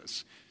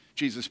Jesus.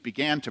 Jesus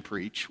began to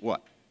preach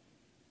what?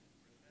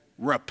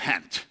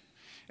 Repent.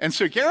 And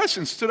so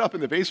Garrison stood up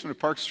in the basement of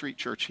Park Street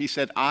Church. He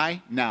said,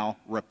 I now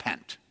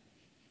repent.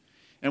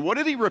 And what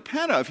did he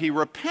repent of? He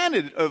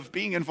repented of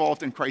being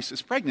involved in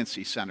crisis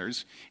pregnancy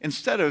centers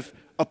instead of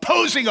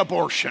opposing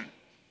abortion.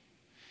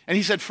 And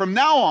he said, from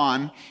now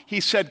on, he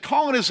said,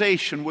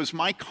 colonization was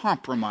my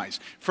compromise.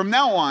 From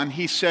now on,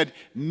 he said,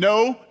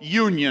 no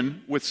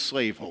union with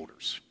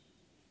slaveholders.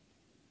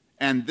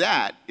 And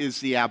that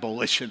is the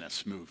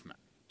abolitionist movement.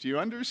 Do you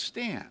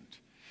understand?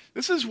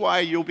 This is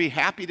why you'll be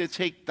happy to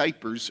take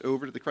diapers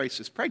over to the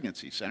Crisis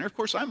Pregnancy Center. Of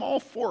course, I'm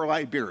all for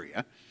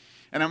Liberia,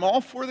 and I'm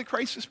all for the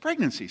Crisis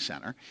Pregnancy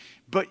Center,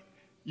 but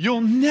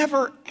you'll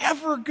never,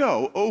 ever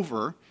go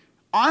over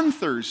on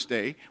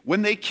Thursday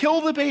when they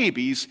kill the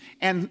babies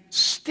and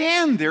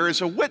stand there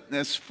as a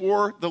witness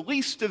for the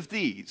least of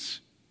these.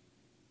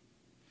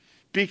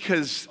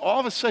 Because all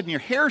of a sudden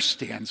your hair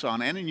stands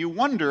on end and you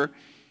wonder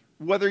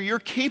whether you're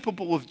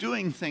capable of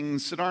doing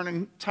things that aren't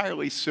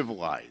entirely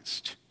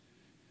civilized.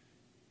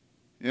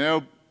 You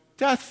know,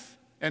 death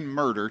and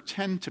murder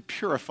tend to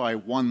purify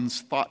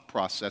one's thought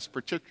process,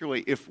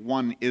 particularly if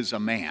one is a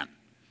man.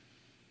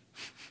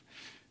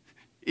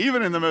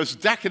 Even in the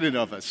most decadent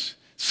of us,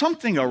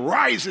 something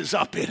arises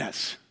up in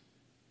us.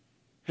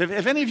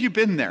 Have any of you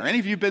been there? Any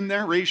of you been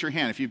there? Raise your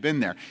hand if you've been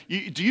there.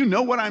 Do you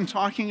know what I'm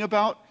talking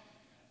about?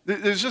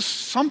 There's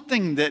just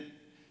something that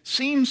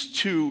seems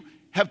to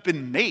have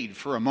been made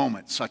for a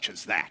moment such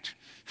as that.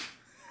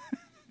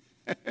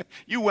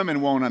 You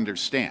women won't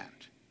understand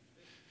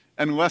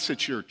unless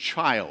it's your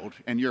child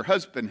and your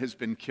husband has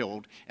been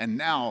killed and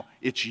now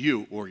it's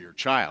you or your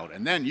child.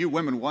 And then you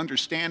women will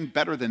understand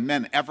better than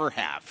men ever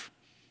have.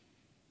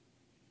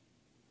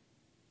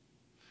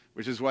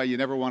 Which is why you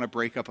never want to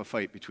break up a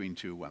fight between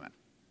two women.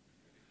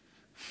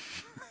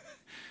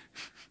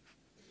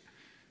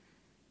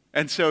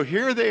 And so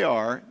here they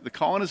are, the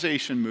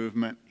colonization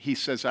movement. He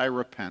says, I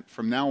repent.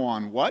 From now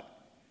on, what?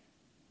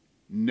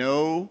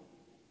 No,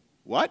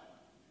 what?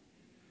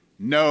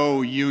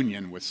 No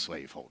union with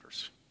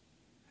slaveholders.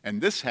 And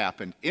this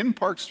happened in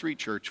Park Street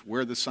Church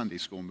where the Sunday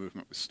school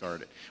movement was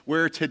started.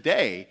 Where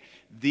today,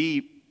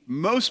 the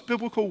most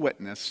biblical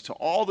witness to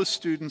all the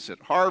students at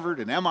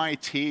Harvard and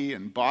MIT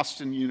and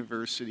Boston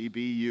University,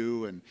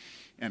 BU,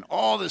 and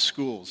all the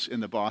schools in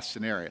the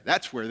Boston area.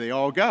 That's where they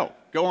all go.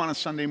 Go on a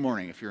Sunday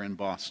morning if you're in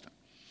Boston.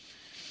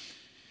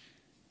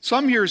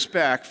 Some years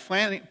back,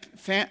 Family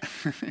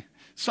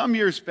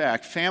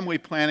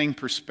Planning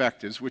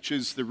Perspectives, which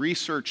is the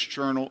research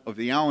journal of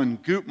the Alan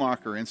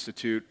Guttmacher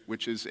Institute,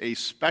 which is a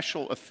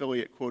special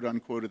affiliate, quote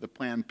unquote, of the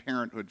Planned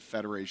Parenthood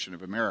Federation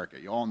of America.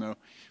 You all know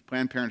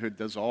Planned Parenthood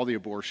does all the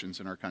abortions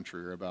in our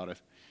country, or about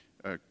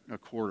a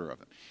quarter of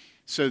them.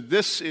 So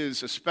this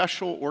is a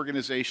special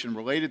organization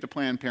related to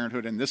Planned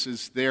Parenthood, and this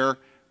is their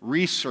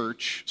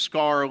research,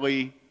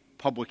 scholarly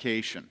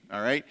publication,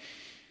 all right?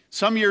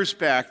 Some years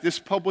back, this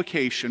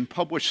publication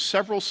published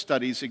several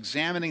studies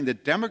examining the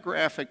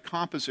demographic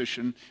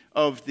composition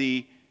of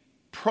the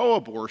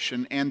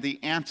pro-abortion and the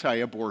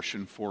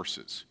anti-abortion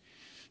forces.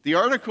 The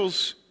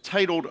articles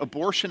titled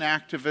Abortion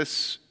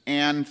Activists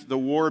and the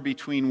War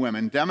Between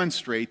Women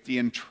demonstrate the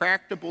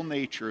intractable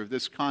nature of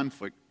this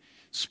conflict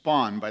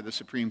spawned by the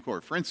Supreme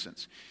Court. For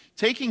instance,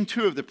 taking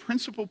two of the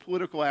principal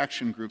political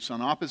action groups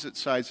on opposite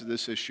sides of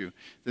this issue,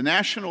 the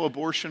National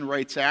Abortion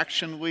Rights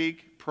Action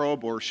League,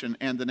 pro-abortion,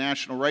 and the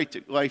National Right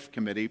to Life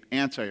Committee,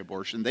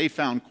 anti-abortion, they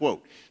found,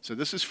 quote, so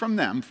this is from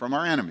them, from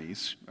our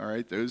enemies, all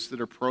right, those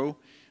that are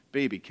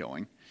pro-baby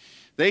killing.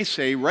 They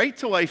say right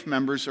to life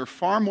members are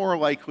far more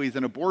likely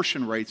than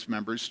abortion rights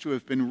members to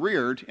have been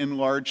reared in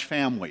large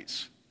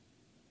families,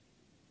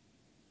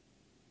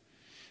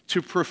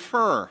 to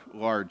prefer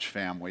large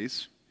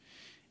families,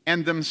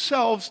 and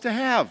themselves to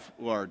have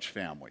large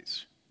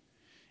families.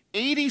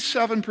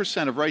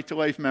 87% of Right to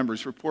Life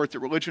members report that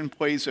religion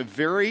plays a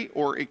very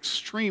or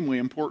extremely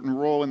important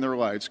role in their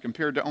lives,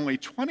 compared to only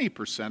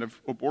 20% of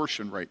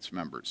abortion rights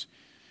members.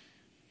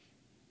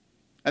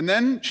 And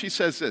then she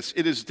says this,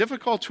 it is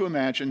difficult to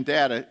imagine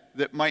data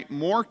that might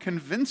more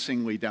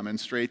convincingly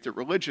demonstrate that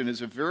religion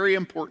is a very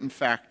important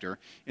factor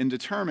in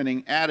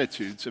determining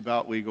attitudes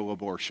about legal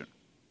abortion.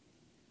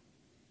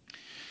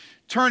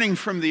 Turning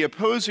from the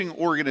opposing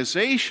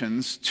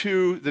organizations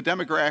to the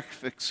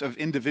demographics of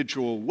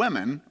individual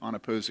women on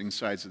opposing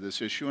sides of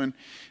this issue, in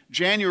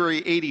January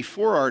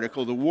 '84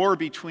 article, The War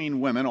Between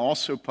Women,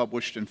 also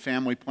published in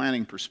Family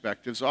Planning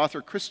Perspectives,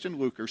 author Kristen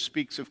Luker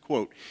speaks of,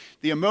 quote,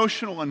 the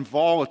emotional and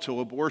volatile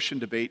abortion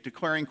debate,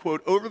 declaring,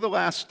 quote, over the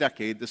last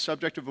decade, the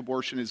subject of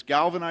abortion has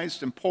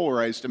galvanized and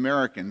polarized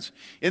Americans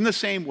in the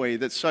same way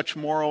that such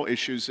moral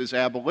issues as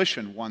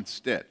abolition once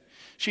did.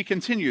 She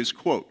continues,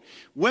 quote,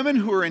 "Women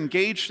who are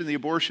engaged in the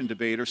abortion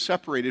debate are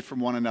separated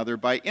from one another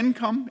by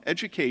income,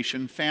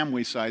 education,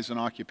 family size, and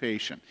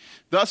occupation.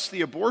 Thus,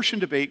 the abortion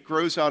debate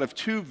grows out of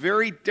two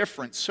very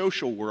different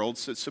social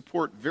worlds that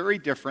support very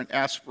different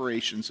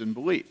aspirations and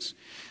beliefs.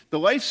 The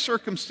life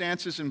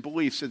circumstances and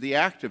beliefs of the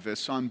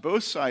activists on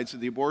both sides of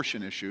the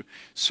abortion issue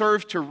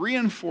serve to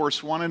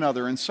reinforce one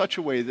another in such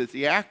a way that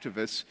the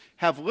activists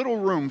have little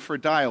room for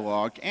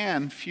dialogue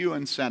and few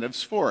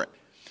incentives for it."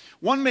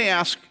 One may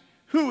ask,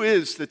 who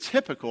is the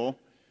typical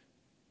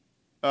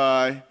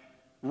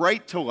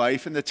right to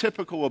life and the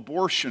typical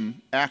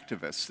abortion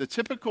activist? The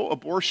typical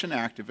abortion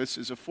activist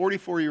is a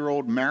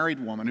 44-year-old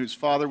married woman whose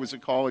father was a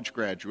college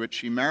graduate.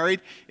 She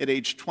married at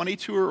age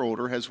 22 or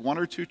older, has one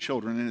or two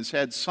children, and has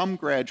had some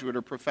graduate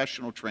or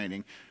professional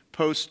training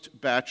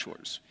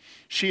post-bachelor's.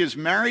 She is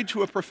married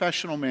to a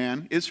professional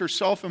man, is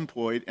herself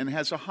employed, and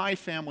has a high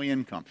family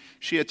income.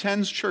 She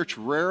attends church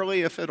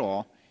rarely, if at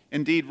all.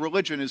 Indeed,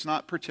 religion is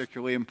not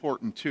particularly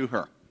important to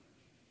her.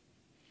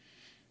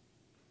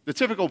 The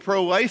typical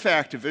pro-life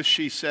activist,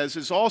 she says,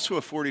 is also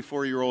a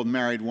 44-year-old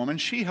married woman.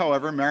 She,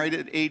 however, married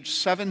at age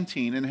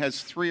 17 and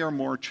has 3 or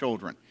more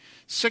children.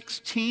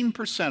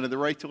 16% of the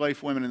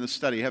right-to-life women in the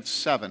study have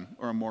 7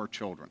 or more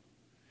children.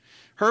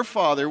 Her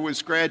father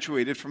was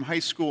graduated from high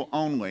school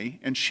only,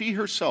 and she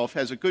herself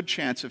has a good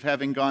chance of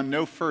having gone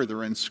no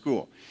further in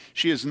school.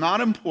 She is not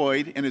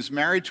employed and is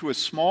married to a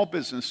small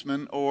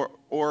businessman or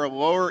a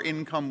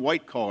lower-income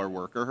white-collar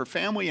worker. Her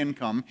family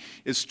income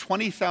is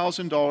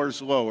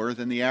 $20,000 lower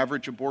than the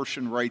average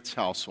abortion rights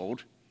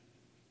household.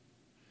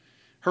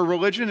 Her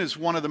religion is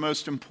one of the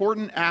most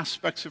important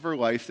aspects of her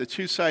life. The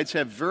two sides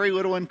have very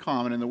little in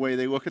common in the way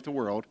they look at the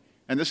world.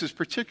 And this is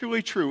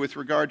particularly true with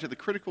regard to the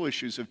critical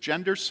issues of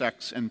gender,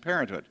 sex, and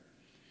parenthood.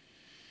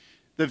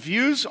 The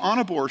views on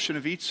abortion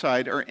of each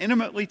side are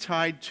intimately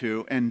tied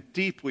to and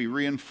deeply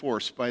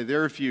reinforced by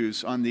their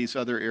views on these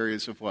other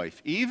areas of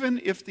life. Even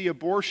if the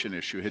abortion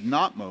issue had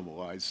not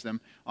mobilized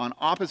them on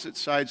opposite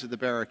sides of the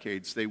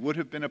barricades, they would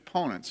have been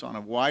opponents on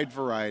a wide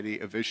variety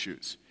of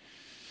issues.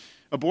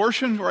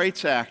 Abortion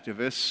rights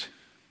activists,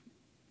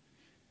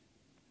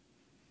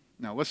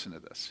 now listen to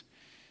this.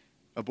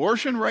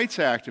 Abortion rights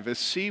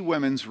activists see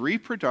women's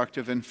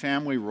reproductive and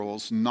family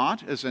roles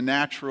not as a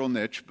natural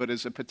niche, but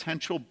as a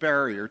potential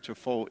barrier to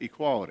full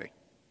equality.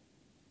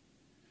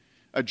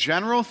 A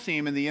general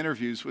theme in the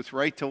interviews with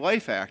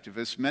right-to-life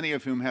activists, many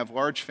of whom have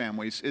large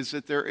families, is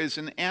that there is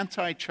an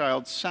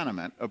anti-child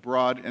sentiment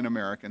abroad in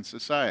American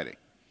society.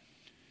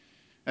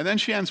 And then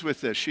she ends with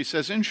this. She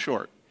says, in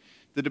short,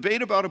 the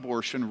debate about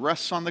abortion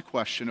rests on the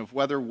question of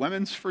whether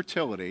women's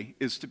fertility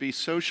is to be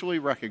socially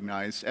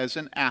recognized as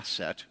an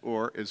asset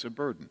or as a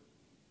burden.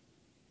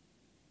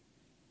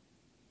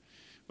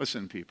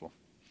 Listen, people,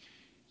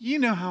 you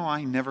know how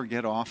I never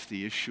get off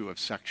the issue of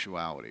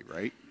sexuality,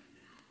 right?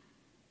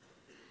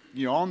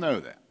 You all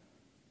know that.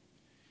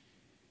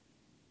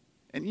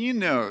 And you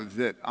know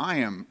that I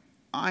am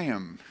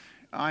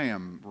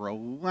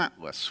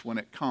relentless when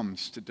it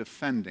comes to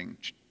defending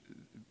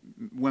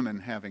women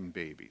having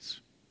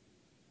babies.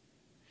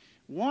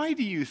 Why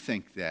do you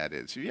think that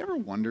is? Have you ever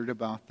wondered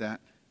about that?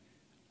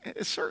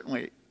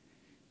 Certainly,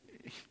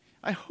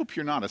 I hope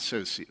you're not a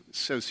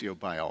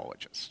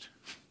sociobiologist.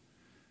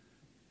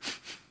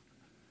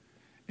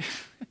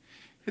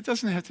 It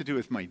doesn't have to do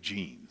with my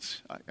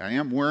genes. I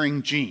am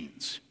wearing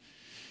jeans,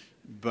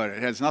 but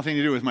it has nothing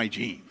to do with my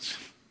genes.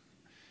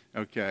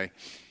 Okay?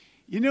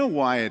 You know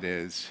why it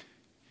is?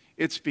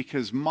 It's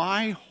because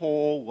my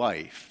whole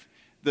life,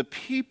 the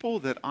people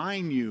that I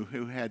knew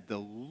who had the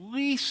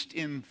least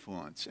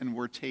influence and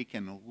were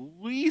taken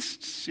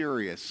least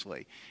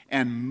seriously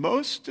and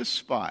most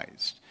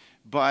despised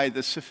by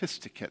the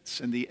sophisticates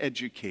and the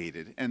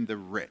educated and the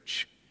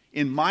rich.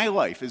 In my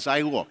life, as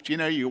I looked,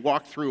 you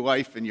walk through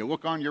life and you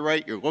look on your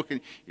right, you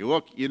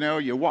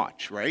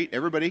watch, right?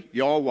 Everybody,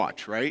 you all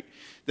watch, right?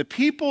 The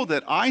people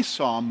that I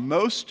saw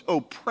most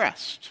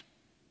oppressed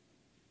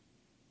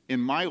in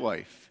my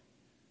life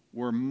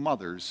were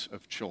mothers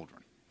of children.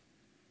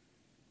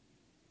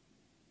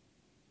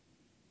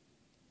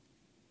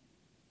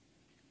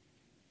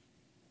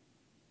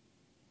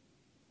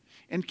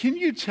 And can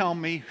you tell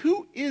me,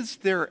 who is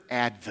their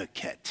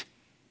advocate?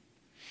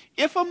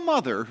 If a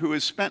mother who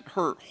has spent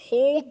her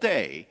whole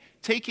day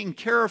taking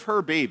care of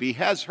her baby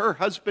has her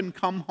husband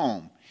come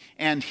home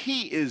and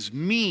he is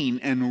mean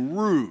and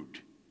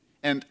rude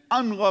and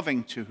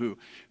unloving to who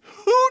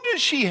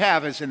does she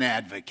have as an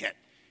advocate?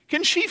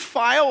 Can she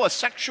file a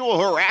sexual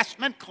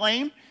harassment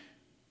claim?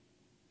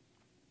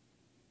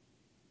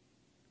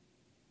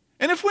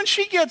 And if when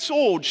she gets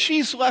old,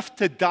 she's left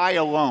to die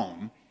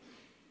alone,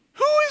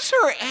 who is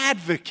her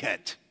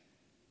advocate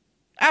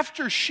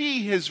after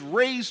she has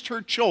raised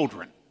her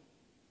children?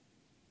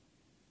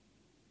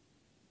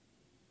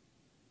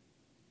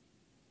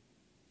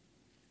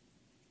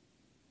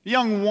 A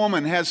young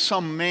woman has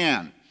some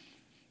man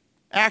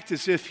act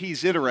as if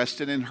he's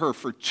interested in her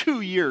for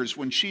 2 years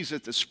when she's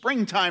at the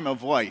springtime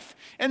of life,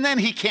 and then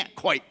he can't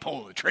quite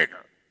pull the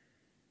trigger.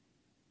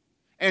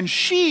 And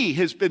she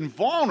has been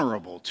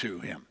vulnerable to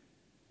him.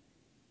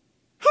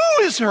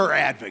 Who is her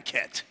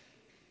advocate?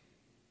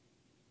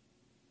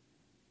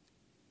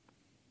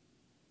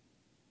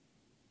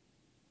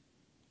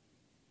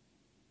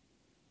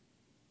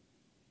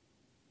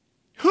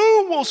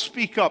 Who will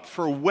speak up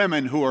for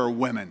women who are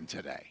women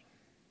today?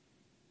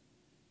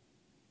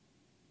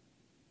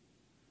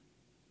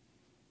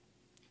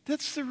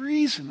 That's the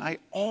reason I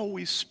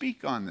always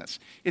speak on this.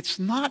 It's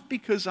not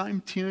because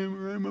I'm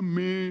Tim or I'm a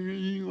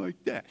man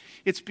like that.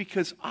 It's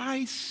because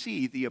I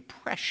see the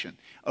oppression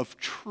of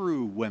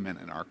true women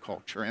in our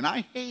culture, and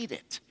I hate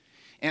it.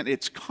 And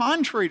it's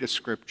contrary to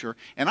Scripture,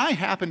 and I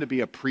happen to be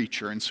a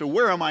preacher, and so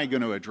where am I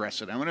going to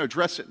address it? I'm going to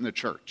address it in the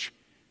church.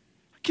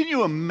 Can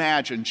you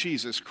imagine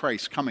Jesus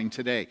Christ coming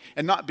today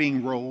and not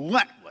being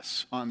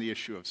relentless on the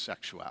issue of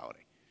sexuality?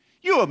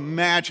 You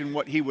imagine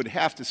what he would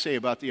have to say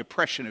about the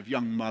oppression of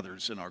young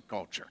mothers in our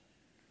culture.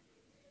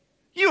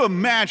 You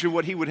imagine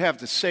what he would have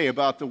to say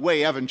about the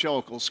way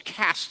evangelicals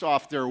cast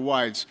off their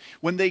wives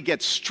when they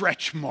get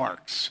stretch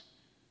marks.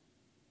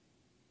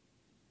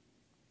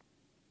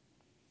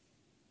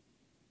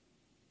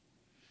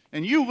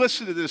 And you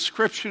listen to the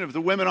description of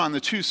the women on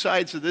the two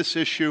sides of this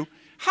issue,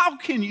 how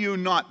can you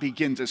not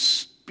begin to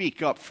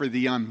speak up for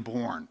the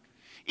unborn?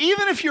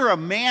 Even if you're a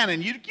man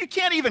and you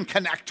can't even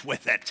connect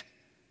with it.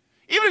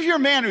 Even if you're a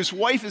man whose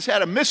wife has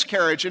had a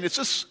miscarriage and it's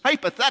just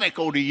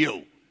hypothetical to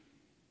you.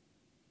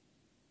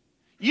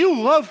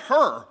 You love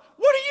her.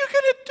 What are you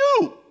going to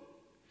do?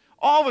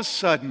 All of a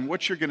sudden,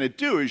 what you're going to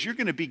do is you're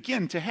going to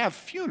begin to have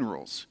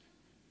funerals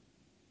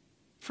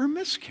for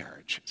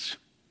miscarriages.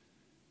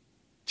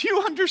 Do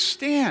you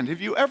understand?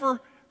 Have you ever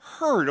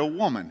heard a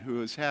woman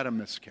who has had a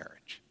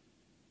miscarriage?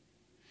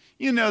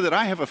 You know that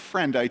I have a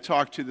friend I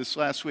talked to this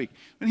last week.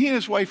 When he and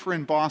his wife were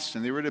in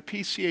Boston, they were at a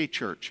PCA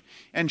church,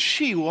 and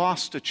she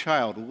lost a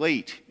child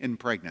late in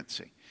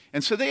pregnancy.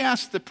 And so they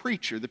asked the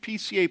preacher, the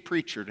PCA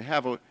preacher, to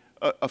have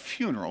a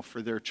funeral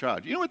for their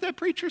child. You know what that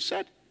preacher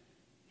said?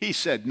 He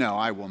said, "No,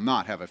 I will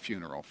not have a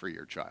funeral for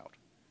your child."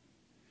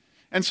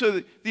 And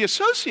so the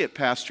associate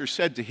pastor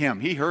said to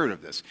him, he heard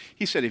of this,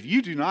 he said, "If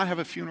you do not have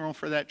a funeral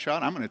for that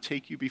child, I'm going to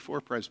take you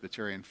before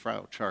Presbytery and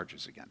file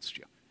charges against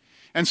you."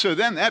 And so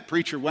then that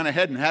preacher went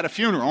ahead and had a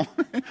funeral.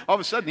 All of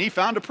a sudden, he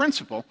found a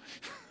principal.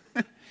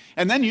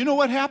 And then you know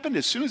what happened?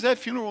 As soon as that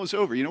funeral was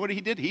over, you know what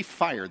he did? He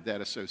fired that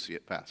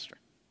associate pastor.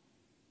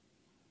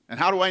 And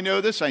how do I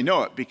know this? I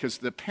know it because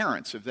the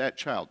parents of that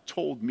child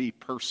told me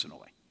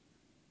personally.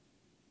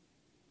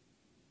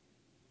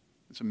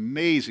 It's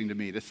amazing to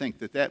me to think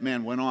that that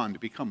man went on to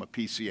become a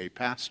PCA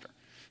pastor.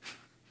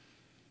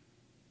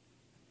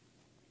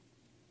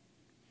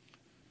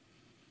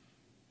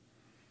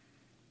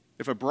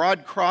 If a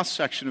broad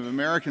cross-section of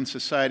American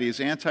society is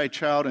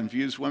anti-child and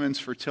views women's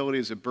fertility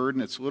as a burden,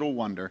 it's little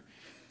wonder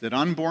that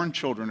unborn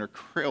children are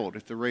killed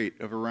at the rate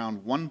of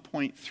around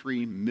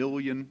 1.3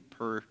 million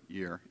per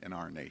year in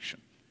our nation.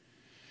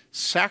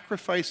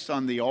 Sacrificed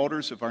on the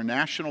altars of our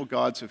national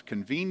gods of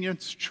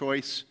convenience,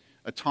 choice,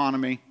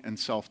 autonomy, and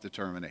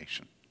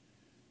self-determination.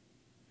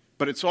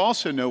 But it's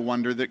also no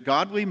wonder that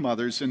godly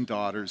mothers and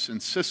daughters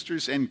and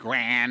sisters and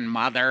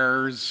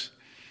grandmothers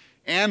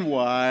and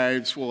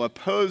wives will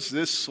oppose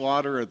this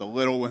slaughter of the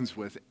little ones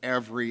with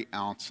every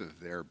ounce of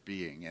their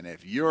being. And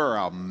if you're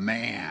a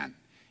man,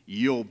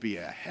 you'll be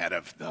ahead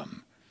of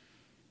them.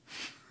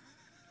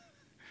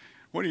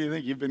 What do you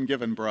think you've been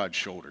given broad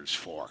shoulders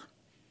for?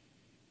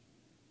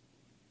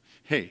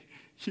 Hey,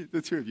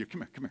 the two of you,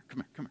 come here.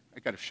 I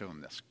got to show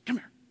them this. Come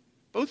here.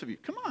 Both of you,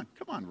 come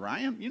on,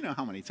 Ryan. You know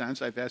how many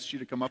times I've asked you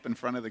to come up in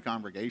front of the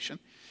congregation.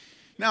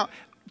 Now,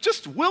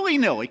 just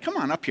willy-nilly, come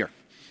on up here.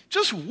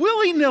 Just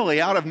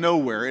willy-nilly out of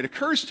nowhere, it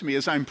occurs to me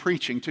as I'm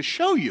preaching to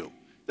show you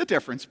the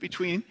difference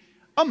between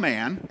a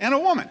man and a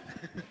woman.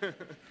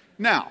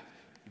 Now,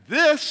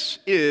 this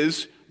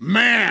is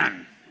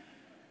man.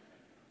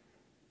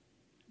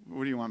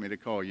 What do you want me to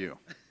call you?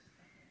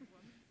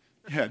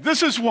 Yeah,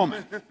 this is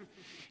woman.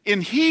 In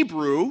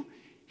Hebrew,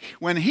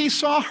 when he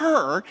saw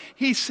her,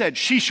 he said,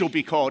 "She shall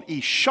be called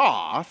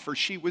Isha, for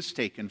she was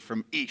taken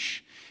from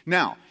Ish."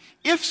 Now,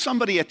 if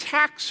somebody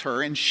attacks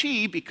her and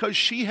she, because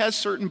she has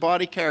certain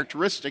body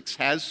characteristics,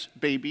 has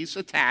babies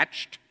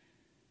attached,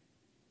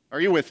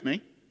 are you with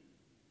me?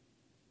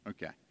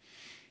 Okay.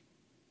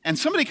 And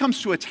somebody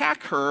comes to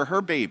attack her or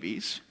her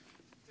babies,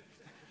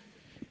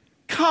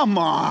 come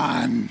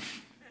on.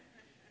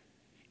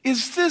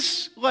 Is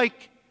this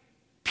like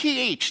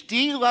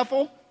PhD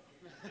level?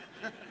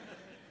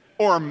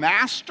 Or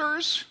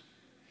master's?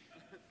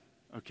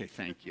 Okay,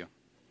 thank you.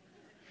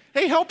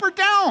 Hey, help her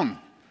down.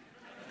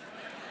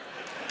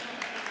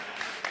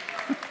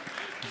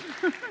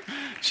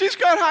 She's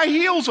got high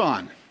heels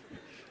on.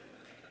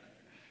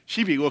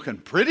 She be looking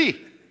pretty.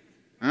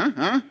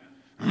 Huh?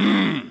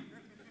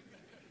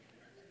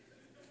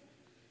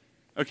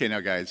 Okay, now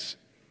guys,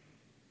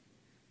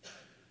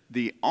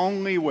 the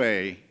only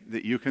way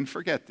that you can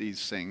forget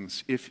these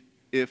things if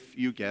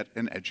you get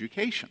an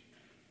education.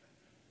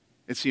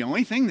 It's the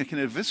only thing that can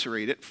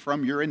eviscerate it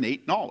from your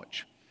innate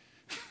knowledge.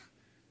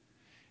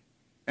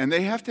 And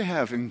they have to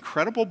have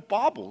incredible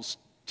baubles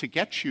to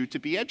get you to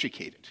be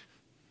educated.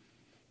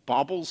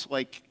 baubles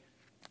like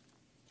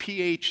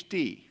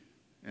PhD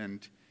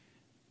and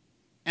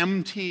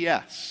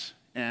MTS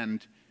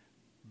and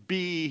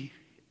BA.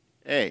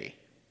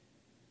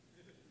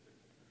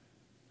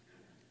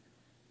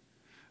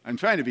 I'm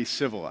trying to be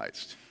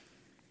civilized.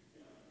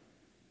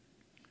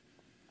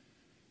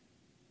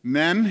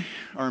 Men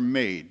are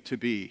made to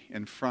be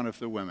in front of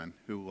the women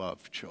who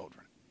love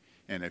children.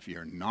 And if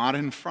you're not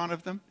in front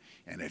of them,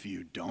 and if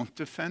you don't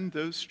defend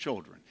those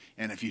children,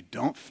 and if you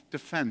don't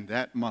defend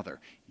that mother,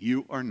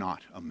 you are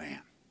not a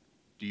man.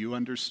 Do you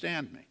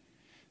understand me?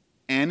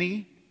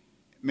 Any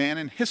man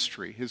in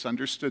history has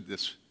understood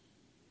this.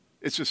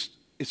 It's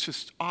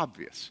just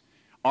obvious.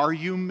 Are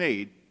you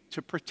made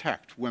to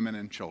protect women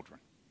and children?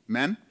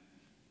 Men?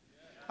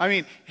 I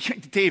mean,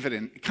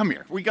 David, come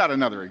here. We got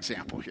another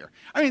example here.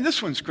 I mean,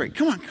 this one's great.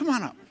 Come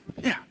on up.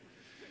 Yeah.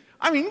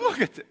 I mean,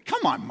 look at this.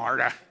 Come on,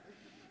 Marta.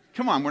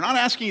 Come on, we're not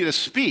asking you to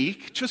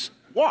speak. Just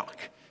walk.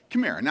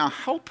 Come here. Now,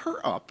 help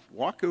her up.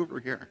 Walk over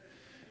here.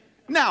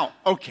 Now,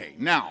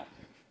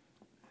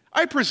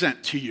 I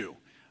present to you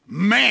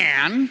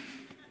man,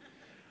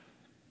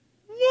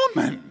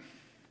 woman.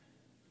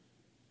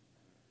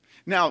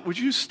 Now, would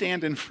you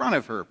stand in front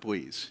of her,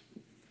 please?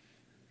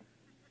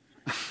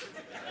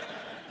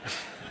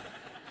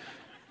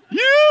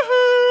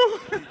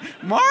 Yoo-hoo!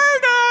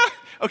 Marta!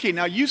 Okay,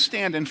 now you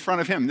stand in front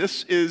of him.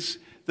 This is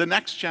the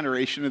next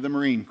generation of the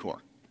Marine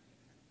Corps.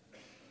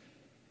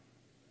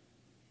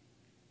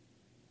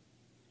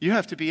 You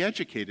have to be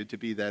educated to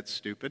be that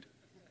stupid.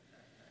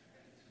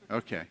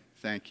 Okay,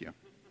 thank you.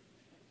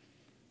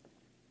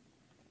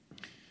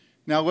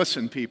 Now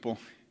listen, people.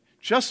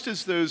 Just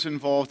as those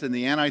involved in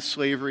the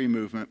anti-slavery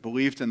movement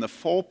believed in the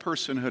full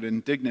personhood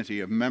and dignity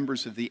of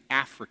members of the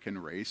African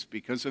race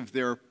because of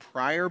their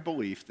prior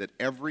belief that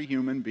every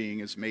human being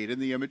is made in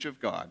the image of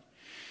God,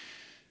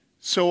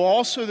 so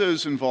also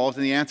those involved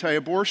in the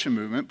anti-abortion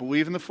movement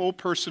believe in the full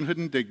personhood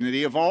and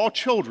dignity of all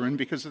children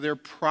because of their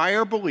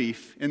prior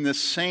belief in the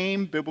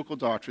same biblical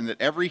doctrine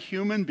that every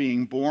human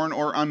being, born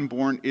or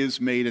unborn,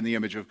 is made in the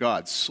image of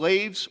God.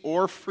 Slaves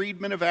or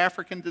freedmen of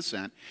African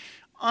descent,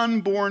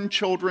 unborn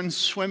children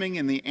swimming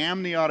in the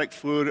amniotic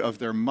fluid of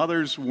their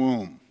mother's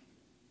womb,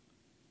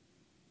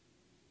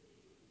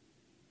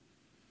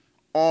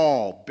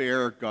 all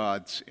bear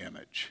God's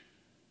image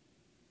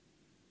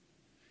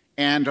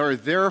and are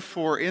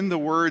therefore, in the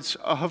words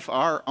of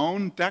our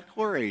own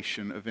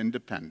Declaration of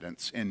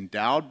Independence,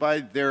 endowed by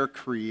their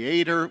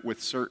Creator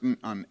with certain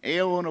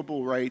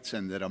unalienable rights,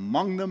 and that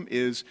among them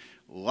is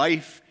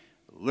life,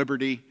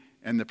 liberty,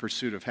 and the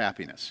pursuit of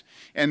happiness.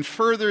 And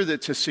further,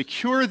 that to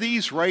secure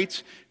these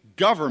rights,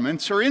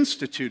 governments are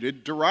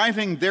instituted,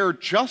 deriving their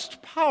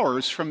just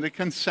powers from the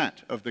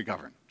consent of the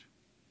governed.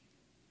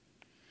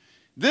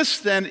 This,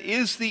 then,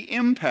 is the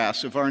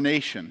impasse of our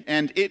nation,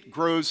 and it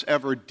grows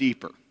ever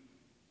deeper.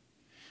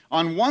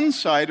 On one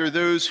side are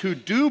those who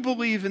do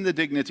believe in the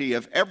dignity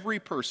of every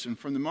person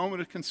from the moment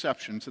of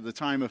conception to the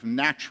time of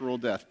natural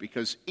death,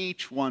 because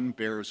each one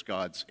bears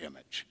God's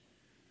image.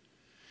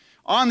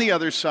 On the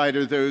other side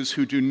are those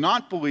who do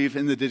not believe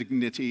in the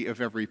dignity of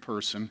every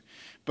person,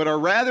 but are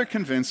rather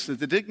convinced that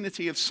the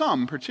dignity of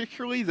some,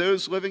 particularly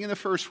those living in the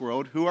first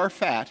world who are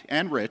fat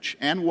and rich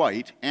and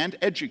white and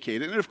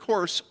educated and, of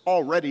course,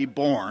 already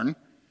born,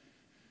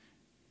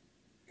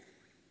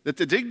 that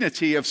the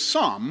dignity of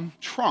some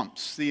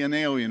trumps the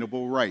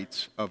inalienable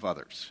rights of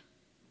others.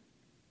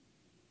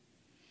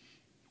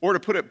 Or to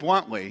put it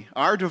bluntly,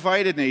 our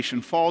divided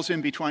nation falls in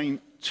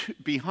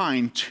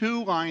behind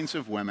two lines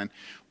of women,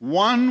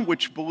 one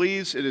which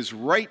believes it is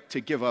right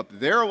to give up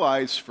their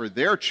lives for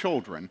their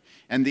children,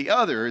 and the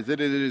other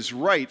that it is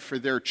right for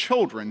their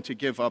children to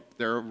give up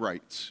their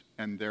rights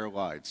and their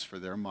lives for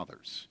their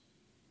mothers.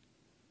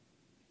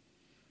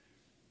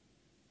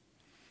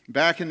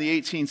 Back in the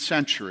 18th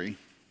century,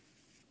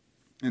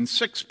 in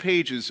 6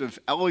 pages of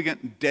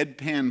elegant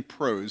deadpan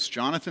prose,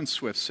 Jonathan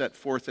Swift set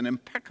forth an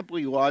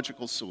impeccably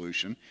logical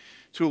solution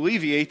to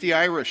alleviate the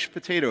Irish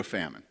potato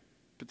famine,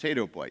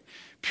 potato blight.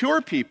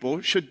 Pure people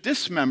should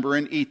dismember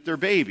and eat their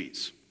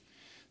babies.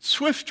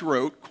 Swift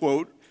wrote,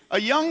 quote, "A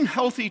young,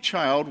 healthy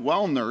child,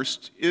 well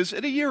nursed, is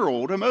at a year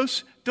old a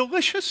most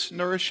delicious,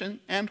 nourishing,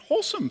 and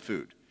wholesome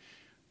food,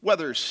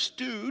 whether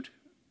stewed,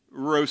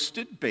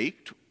 roasted,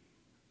 baked,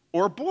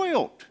 or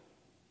boiled,"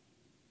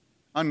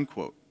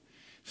 unquote.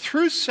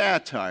 Through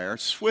satire,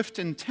 Swift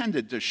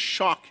intended to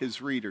shock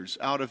his readers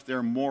out of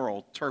their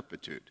moral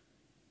turpitude.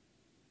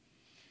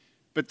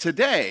 But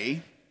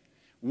today,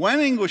 when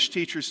English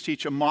teachers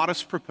teach a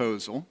modest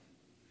proposal,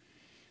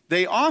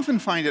 they often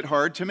find it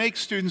hard to make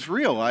students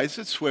realize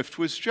that Swift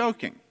was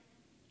joking.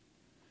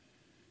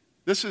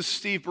 This is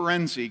Steve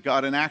Berenzi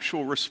got an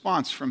actual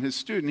response from his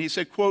student. He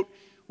said, quote,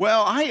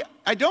 "Well,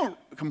 I don't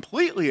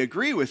completely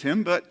agree with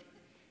him, but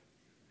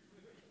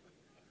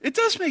it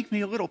does make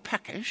me a little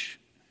peckish.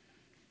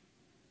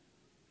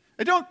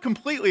 I don't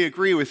completely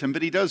agree with him,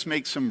 but he does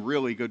make some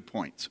really good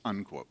points,"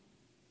 unquote.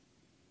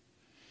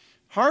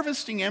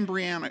 Harvesting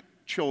embryonic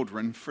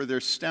children for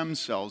their stem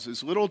cells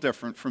is little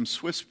different from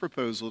Swift's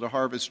proposal to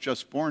harvest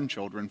just born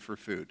children for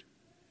food.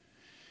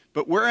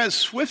 But whereas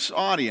Swift's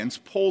audience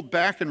pulled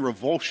back in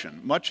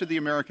revulsion, much of the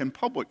American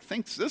public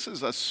thinks this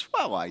is a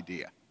swell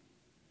idea.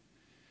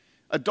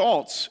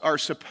 Adults are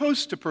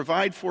supposed to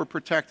provide for,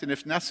 protect, and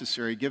if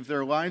necessary, give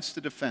their lives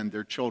to defend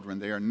their children.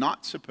 They are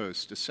not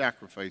supposed to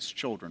sacrifice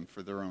children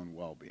for their own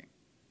well-being.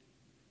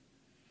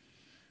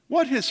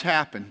 What has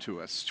happened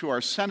to us, to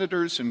our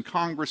senators and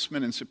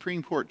congressmen and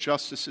Supreme Court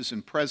justices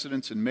and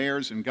presidents and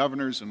mayors and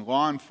governors and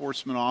law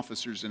enforcement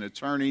officers and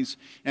attorneys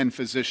and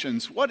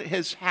physicians? What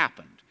has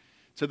happened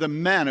to the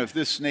men of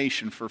this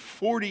nation for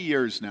 40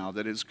 years now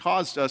that has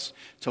caused us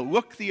to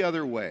look the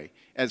other way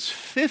as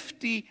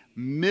 50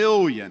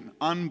 million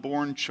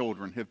unborn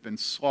children have been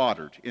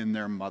slaughtered in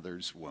their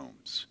mothers'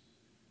 wombs?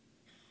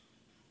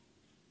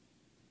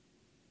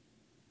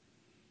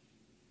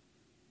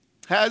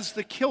 Has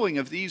the killing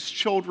of these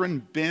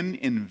children been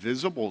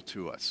invisible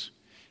to us?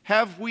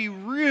 Have we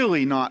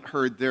really not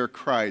heard their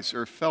cries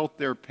or felt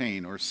their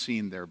pain or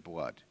seen their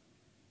blood?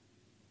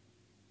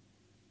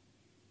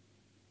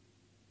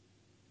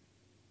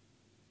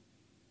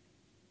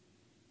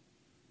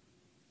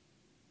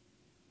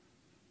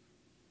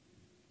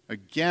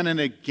 Again and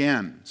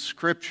again,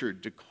 Scripture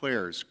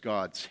declares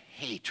God's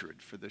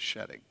hatred for the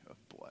shedding of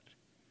blood.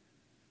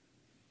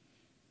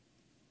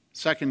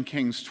 2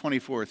 Kings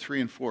 24,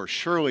 3 and 4.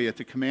 Surely at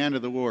the command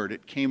of the Lord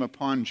it came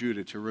upon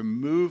Judah to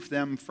remove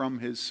them from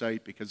his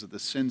sight because of the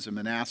sins of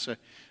Manasseh,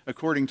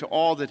 according to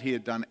all that he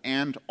had done,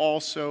 and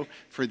also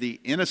for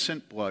the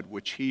innocent blood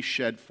which he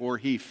shed, for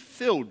he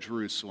filled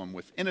Jerusalem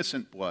with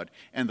innocent blood,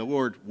 and the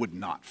Lord would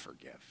not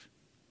forgive.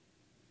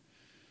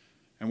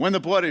 And when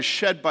the blood is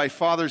shed by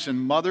fathers and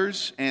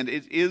mothers, and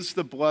it is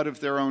the blood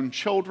of their own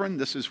children,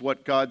 this is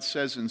what God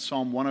says in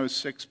Psalm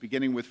 106,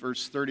 beginning with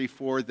verse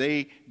 34,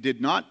 they did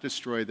not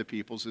destroy the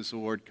peoples as the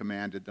Lord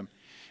commanded them,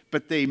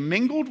 but they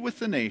mingled with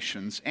the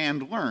nations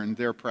and learned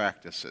their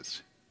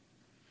practices,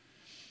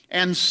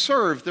 and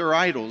served their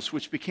idols,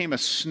 which became a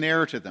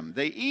snare to them.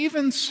 They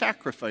even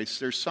sacrificed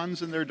their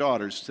sons and their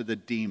daughters to the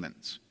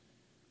demons,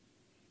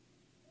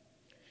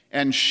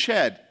 and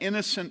shed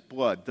innocent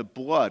blood, the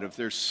blood of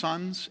their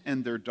sons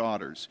and their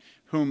daughters,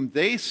 whom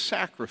they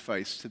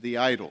sacrificed to the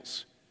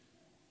idols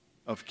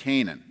of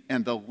Canaan.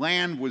 And the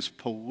land was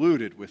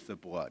polluted with the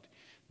blood.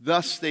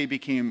 Thus they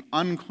became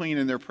unclean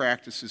in their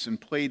practices and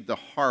played the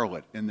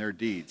harlot in their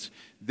deeds.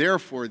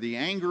 Therefore the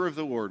anger of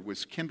the Lord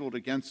was kindled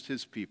against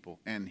his people,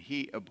 and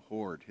he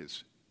abhorred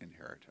his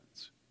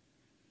inheritance.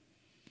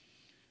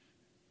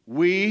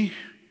 We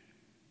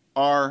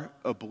are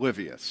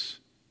oblivious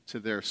to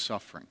their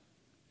suffering.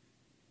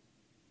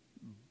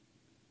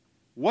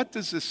 What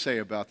does this say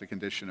about the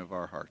condition of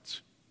our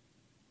hearts?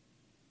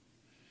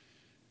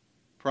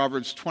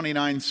 Proverbs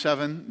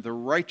 29:7, the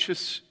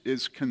righteous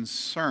is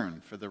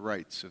concerned for the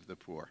rights of the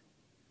poor.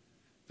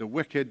 The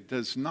wicked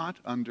does not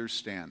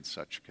understand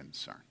such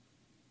concern.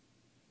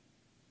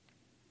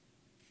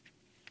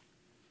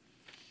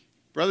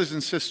 Brothers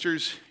and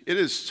sisters, it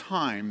is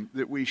time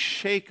that we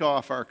shake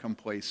off our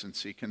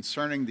complacency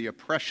concerning the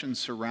oppression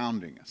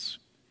surrounding us,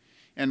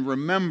 and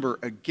remember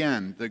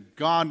again the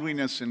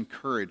godliness and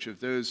courage of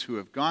those who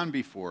have gone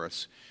before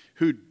us,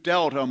 who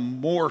dealt a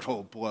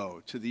mortal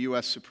blow to the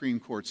U.S. Supreme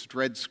Court's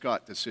Dred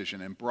Scott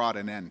decision and brought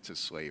an end to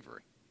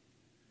slavery.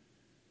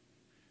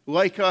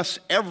 Like us,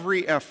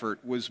 every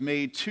effort was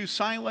made to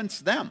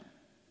silence them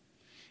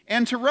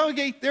and to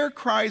relegate their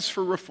cries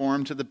for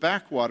reform to the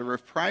backwater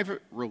of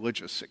private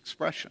religious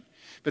expression.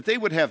 But they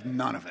would have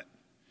none of it.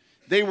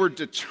 They were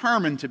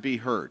determined to be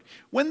heard.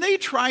 When they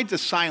tried to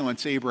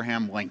silence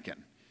Abraham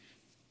Lincoln,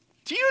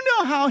 do you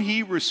know how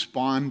he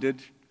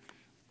responded?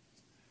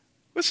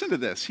 Listen to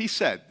this. He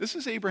said, this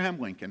is Abraham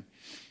Lincoln,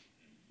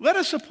 let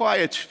us apply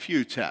a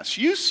few tests.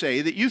 You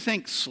say that you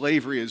think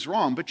slavery is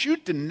wrong, but you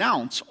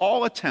denounce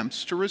all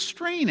attempts to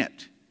restrain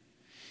it.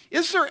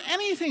 Is there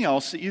anything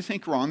else that you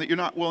think wrong that you're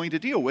not willing to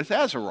deal with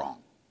as a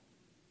wrong?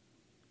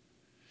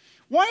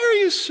 Why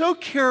are you so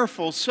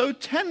careful, so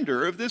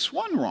tender of this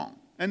one wrong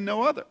and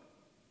no other?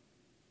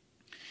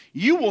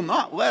 You will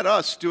not let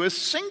us do a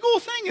single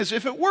thing as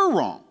if it were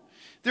wrong.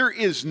 There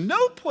is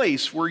no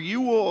place where you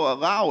will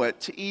allow it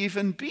to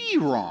even be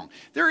wrong.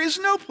 There is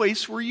no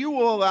place where you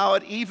will allow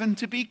it even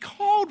to be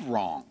called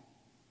wrong.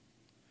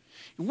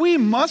 We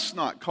must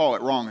not call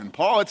it wrong in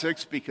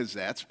politics because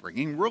that's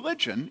bringing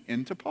religion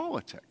into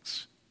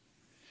politics.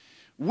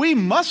 We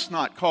must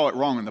not call it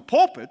wrong in the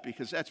pulpit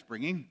because that's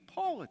bringing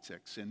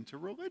politics into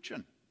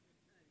religion.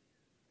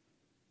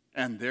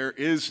 And there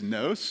is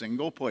no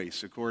single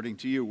place, according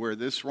to you, where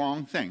this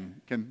wrong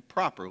thing can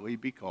properly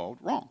be called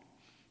wrong.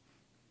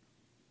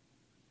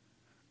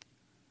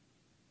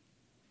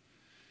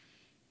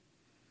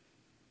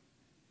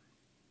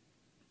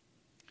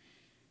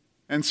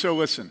 And so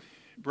listen,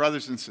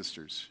 brothers and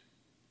sisters,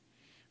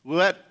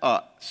 let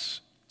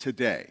us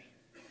today,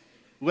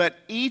 let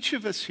each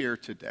of us here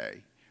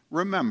today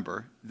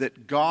remember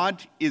that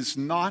God is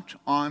not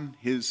on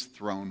his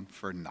throne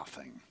for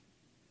nothing.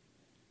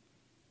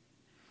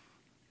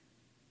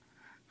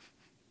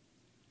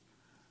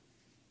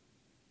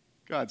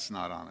 God's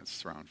not on his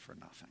throne for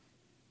nothing.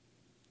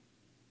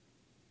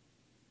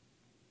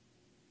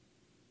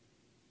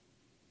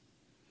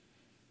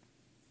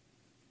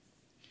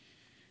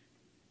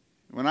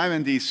 When I'm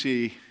in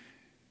D.C.,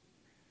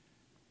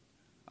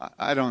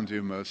 I don't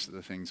do most of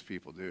the things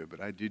people do, but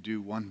I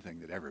do one thing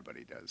that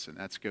everybody does, and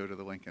that's go to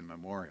the Lincoln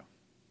Memorial.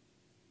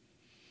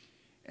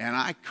 And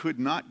I could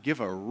not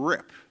give a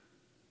rip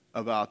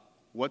about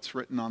what's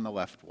written on the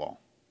left wall.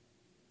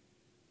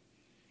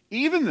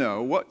 Even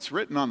though what's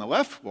written on the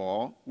left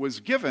wall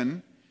was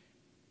given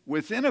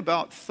within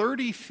about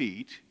 30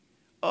 feet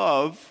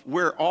of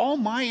where all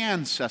my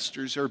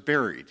ancestors are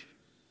buried,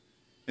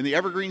 in the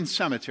Evergreen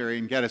Cemetery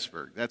in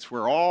Gettysburg. That's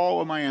where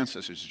all of my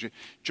ancestors,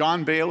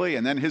 John Bailey,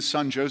 and then his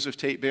son Joseph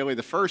Tate Bailey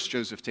the first,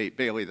 Joseph Tate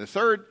Bailey the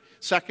third,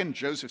 second,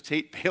 Joseph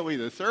Tate Bailey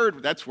the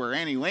third. That's where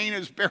Annie Lane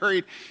is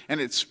buried, and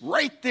it's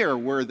right there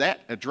where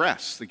that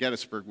address, the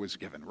Gettysburg, was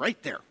given.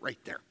 Right there, right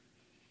there.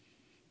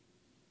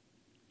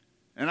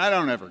 And I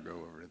don't ever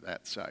go over to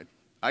that side.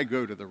 I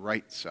go to the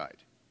right side.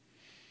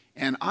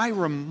 And I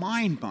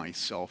remind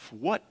myself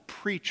what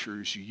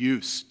preachers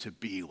used to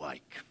be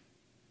like.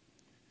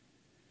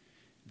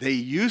 They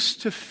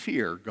used to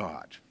fear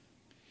God.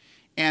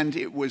 And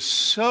it was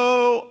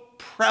so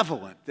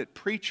prevalent that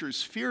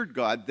preachers feared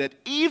God that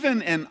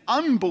even an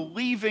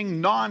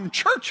unbelieving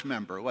non-church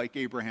member like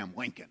Abraham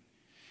Lincoln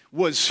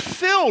was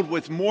filled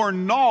with more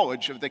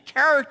knowledge of the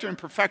character and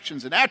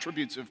perfections and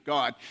attributes of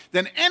God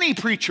than any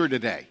preacher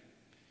today.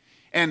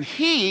 And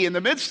he, in the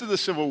midst of the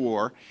Civil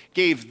War,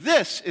 gave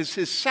this as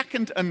his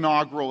second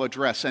inaugural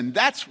address, and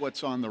that's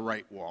what's on the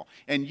right wall.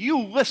 And you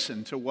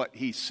listen to what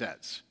he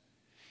says.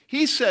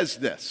 He says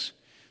this: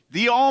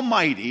 the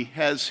Almighty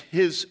has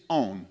his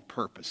own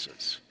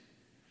purposes.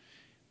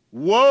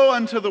 Woe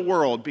unto the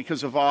world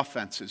because of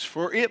offenses,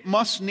 for it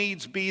must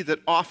needs be that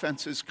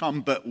offenses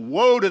come, but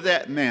woe to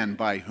that man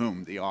by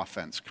whom the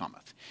offense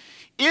cometh.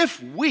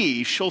 If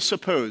we shall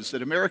suppose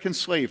that American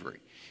slavery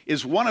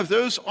is one of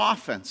those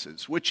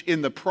offenses which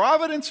in the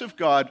providence of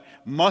God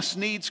must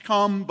needs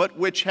come, but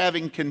which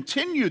having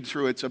continued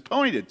through its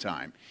appointed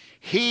time,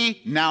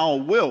 he now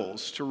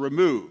wills to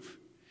remove,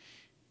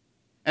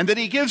 and that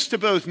he gives to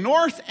both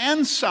North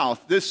and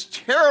South this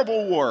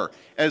terrible war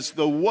as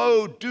the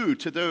woe due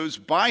to those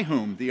by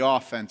whom the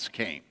offense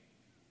came.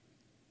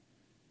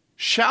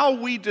 Shall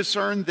we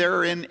discern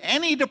therein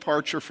any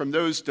departure from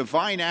those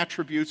divine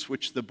attributes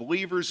which the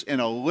believers in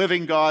a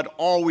living God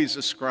always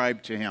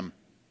ascribe to him?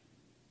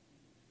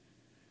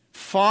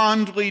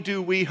 Fondly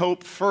do we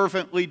hope,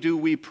 fervently do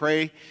we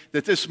pray,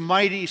 that this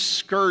mighty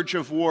scourge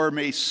of war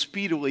may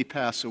speedily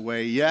pass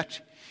away.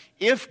 Yet,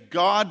 if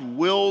God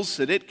wills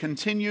that it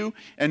continue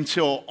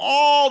until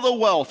all the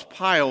wealth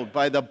piled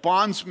by the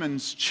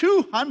bondsman's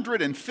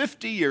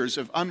 250 years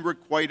of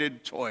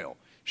unrequited toil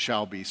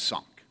shall be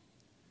sunk,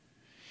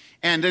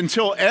 and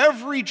until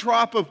every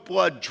drop of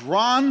blood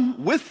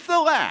drawn with the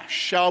lash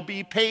shall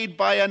be paid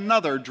by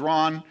another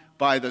drawn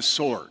by the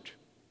sword.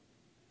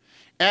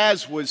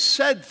 As was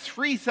said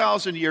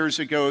 3,000 years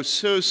ago,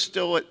 so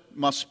still it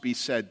must be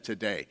said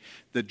today.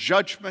 The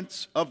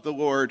judgments of the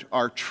Lord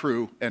are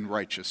true and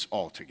righteous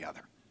altogether.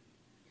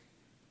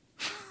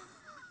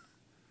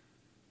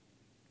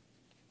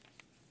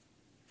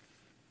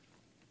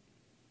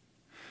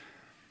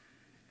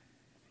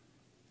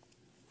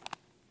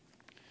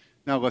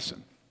 Now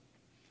listen,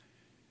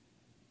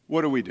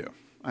 what do?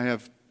 I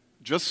have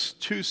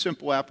just two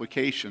simple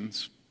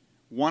applications.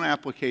 One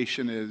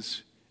application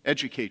is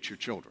educate your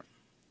children.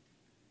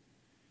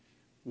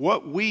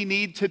 What we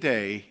need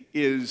today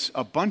is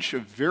a bunch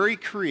of very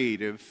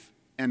creative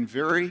and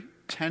very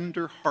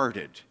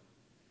tender-hearted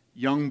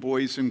young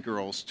boys and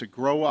girls to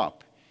grow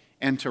up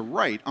and to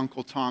write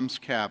Uncle Tom's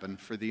Cabin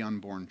for the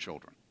unborn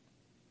children.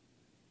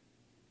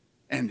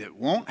 And it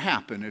won't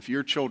happen if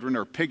your children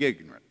are pig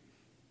ignorant.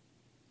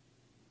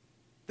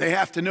 They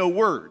have to know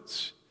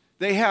words.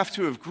 They have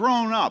to have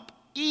grown up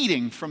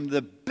eating from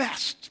the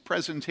best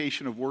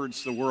presentation of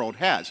words the world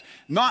has,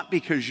 not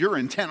because you're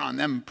intent on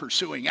them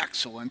pursuing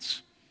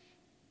excellence.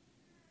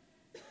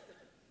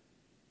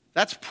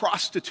 That's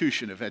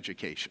prostitution of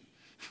education.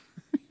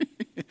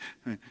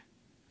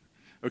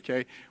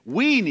 Okay?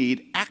 We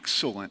need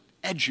excellent,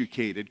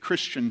 educated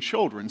Christian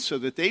children so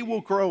that they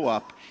will grow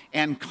up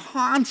and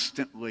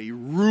constantly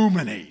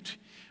ruminate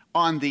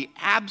on the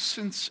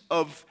absence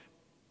of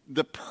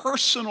the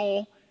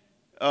personal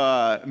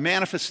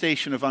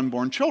manifestation of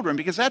unborn children,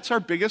 because that's our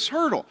biggest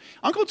hurdle.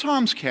 Uncle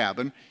Tom's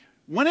Cabin,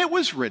 when it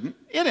was written,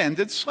 it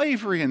ended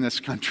slavery in this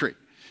country.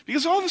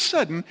 Because all of a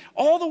sudden,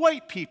 all the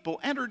white people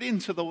entered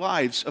into the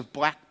lives of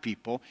black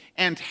people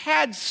and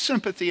had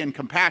sympathy and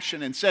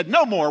compassion and said,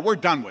 no more, we're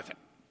done with it.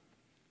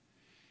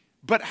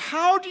 But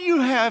how do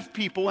you have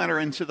people enter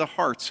into the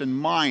hearts and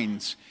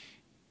minds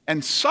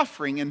and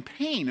suffering and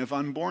pain of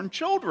unborn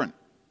children?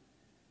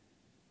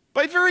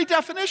 By very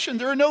definition,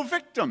 there are no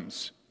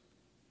victims.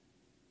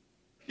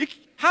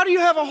 How do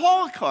you have a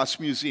Holocaust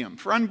museum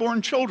for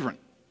unborn children?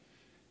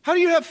 How do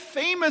you have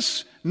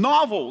famous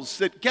novels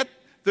that get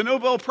the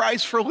Nobel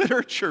Prize for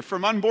Literature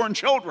from unborn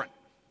children?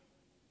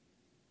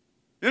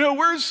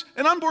 Where's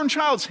an unborn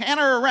child's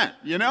Hannah Arendt?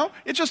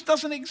 It just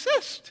doesn't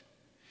exist.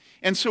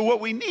 And so what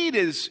we need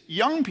is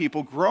young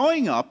people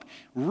growing up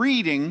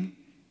reading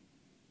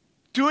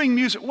doing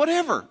music,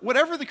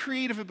 whatever the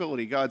creative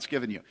ability God's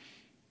given you.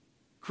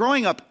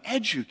 Growing up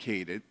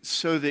educated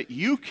so that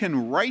you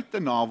can write the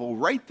novel,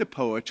 write the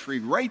poetry,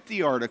 write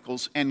the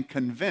articles, and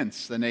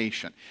convince the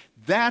nation.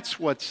 That's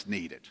what's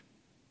needed.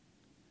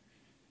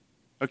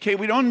 Okay,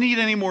 we don't need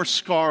any more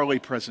scholarly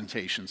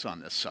presentations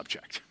on this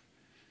subject.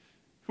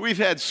 We've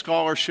had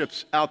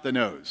scholarships out the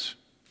nose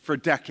for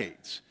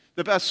decades.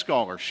 The best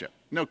scholarship,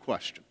 no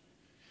question.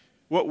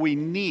 What we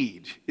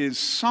need is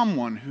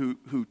someone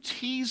who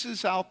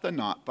teases out the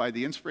knot by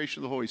the inspiration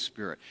of the Holy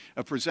Spirit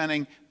of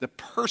presenting the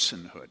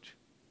personhood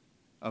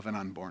of an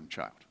unborn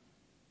child.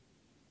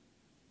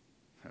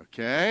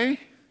 Okay?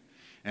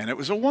 And it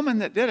was a woman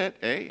that did it.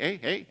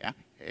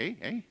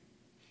 Hey.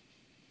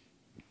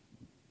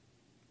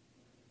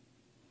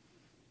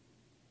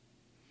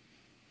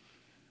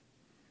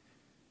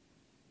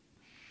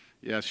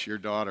 Yes, your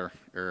daughter,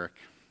 Eric.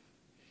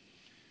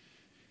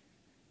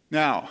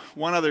 Now,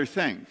 one other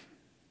thing.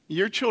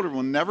 Your children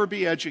will never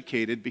be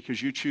educated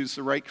because you choose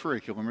the right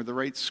curriculum or the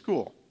right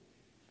school.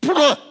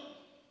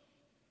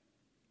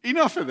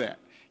 Enough of that.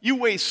 You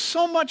waste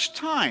so much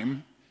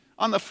time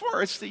on the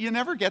forest that you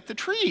never get the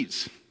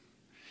trees.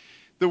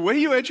 The way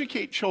you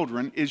educate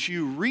children is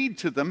you read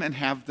to them and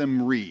have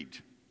them read.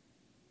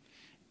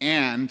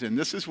 And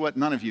this is what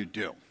none of you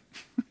do.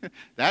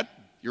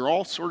 You're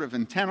all sort of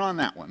intent on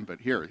that one, but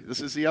here,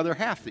 this is the other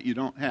half that you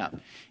don't have.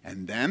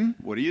 And then,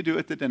 what do you do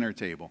at the dinner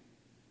table?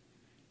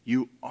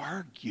 You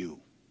argue.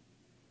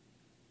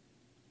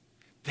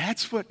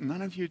 That's what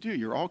none of you do.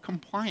 You're all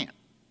compliant.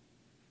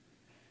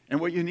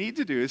 And what you need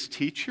to do is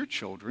teach your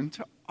children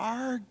to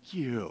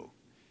argue.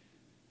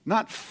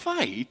 Not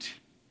fight,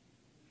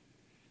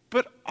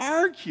 but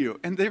argue.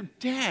 And their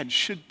dad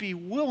should be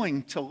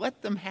willing to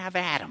let them have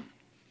at 'em.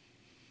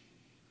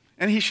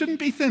 And he shouldn't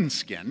be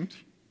thin-skinned,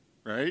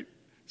 right?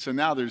 So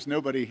now there's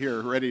nobody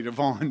here ready to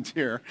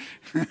volunteer.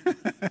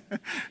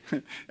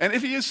 And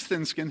if he is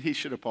thin-skinned, he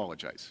should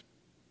apologize.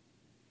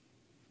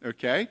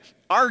 Okay?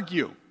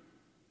 Argue.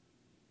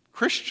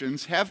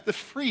 Christians have the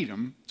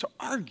freedom to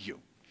argue.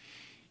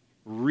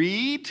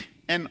 Read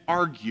and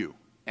argue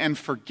and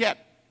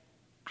forget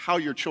how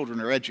your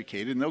children are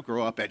educated, and they'll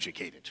grow up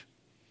educated.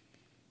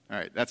 All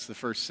right, that's the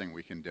first thing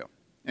we can do.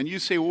 And you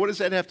say, well, what does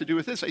that have to do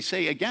with this? I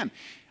say again,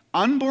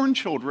 unborn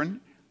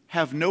children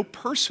have no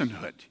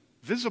personhood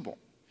visible.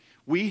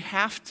 We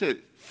have to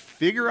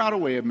figure out a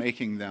way of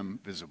making them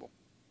visible,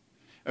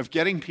 of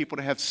getting people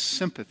to have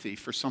sympathy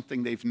for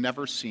something they've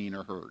never seen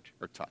or heard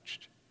or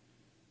touched.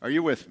 Are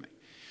you with me?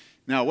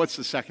 Now, what's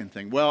the second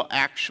thing? Well,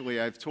 actually,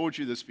 I've told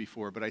you this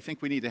before, but I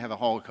think we need to have a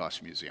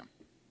Holocaust museum.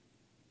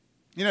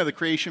 You know, the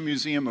Creation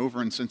Museum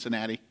over in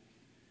Cincinnati?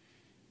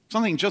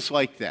 Something just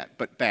like that,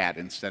 but bad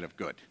instead of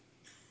good.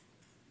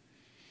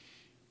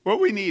 What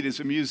we need is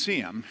a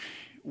museum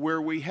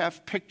where we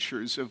have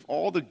pictures of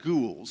all the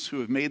ghouls who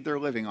have made their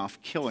living off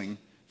killing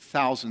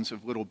thousands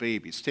of little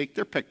babies. Take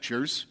their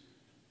pictures,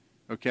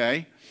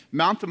 okay?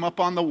 Mount them up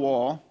on the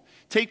wall.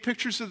 Take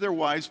pictures of their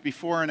wives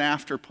before and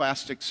after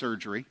plastic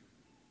surgery.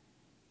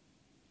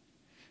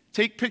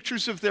 Take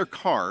pictures of their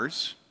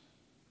cars.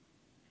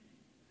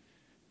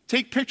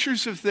 Take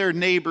pictures of their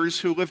neighbors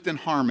who lived in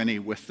harmony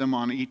with them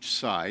on each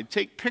side.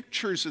 Take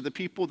pictures of the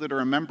people that are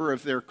a member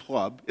of their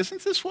club.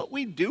 Isn't this what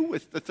we do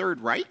with the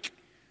Third Reich?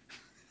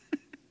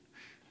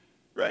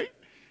 Right?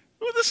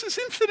 Well, this is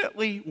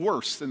infinitely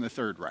worse than the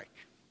Third Reich.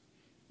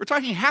 We're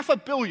talking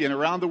 500 million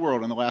around the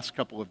world in the last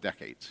couple of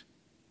decades.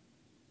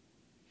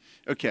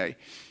 Okay.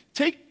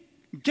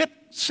 Get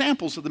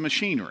samples of the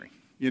machinery,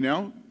 you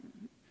know.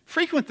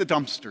 Frequent the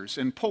dumpsters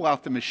and pull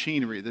out the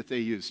machinery that they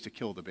use to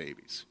kill the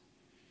babies.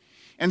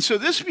 And so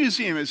this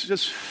museum is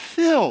just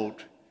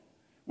filled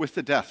with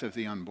the death of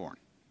the unborn.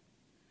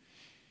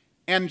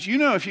 And you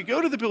know, if you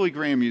go to the Billy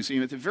Graham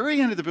Museum, at the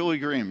very end of the Billy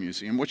Graham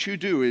Museum, what you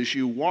do is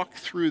you walk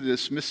through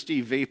this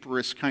misty,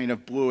 vaporous, kind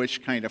of bluish,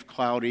 kind of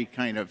cloudy,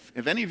 kind of...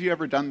 Have any of you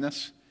ever done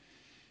this?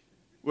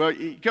 Well,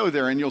 you go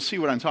there and you'll see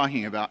what I'm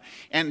talking about.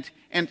 And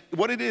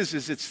what it is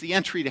it's the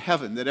entry to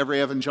heaven that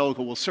every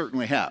evangelical will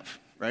certainly have,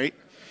 right?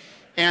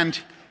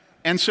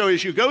 And so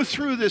as you go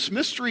through this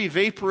mystery,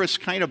 vaporous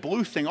kind of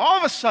blue thing, all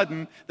of a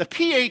sudden, the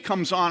PA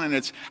comes on and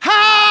it's,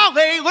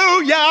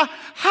 hallelujah,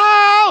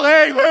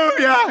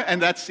 hallelujah.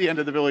 And that's the end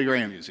of the Billy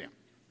Graham Museum.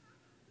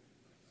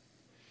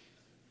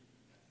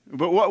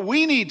 But what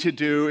we need to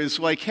do is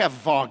like have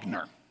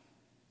Wagner.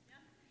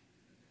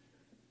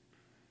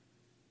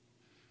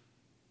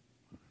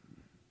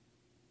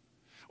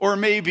 Or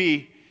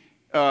maybe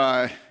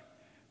a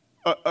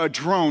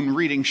drone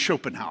reading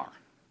Schopenhauer.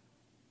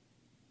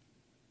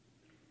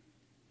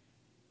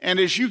 And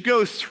as you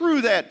go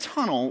through that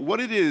tunnel, what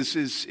it is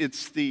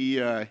it's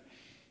the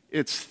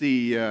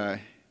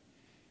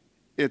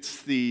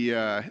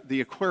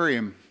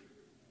aquarium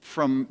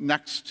from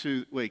next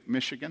to Lake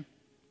Michigan.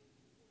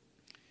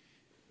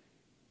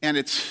 And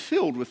it's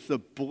filled with the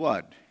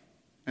blood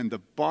and the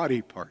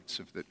body parts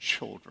of the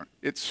children.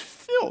 It's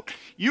filled.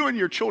 You and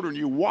your children,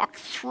 you walk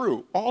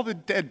through all the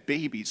dead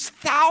babies,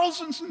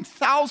 thousands and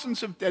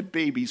thousands of dead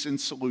babies in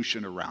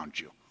solution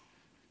around you.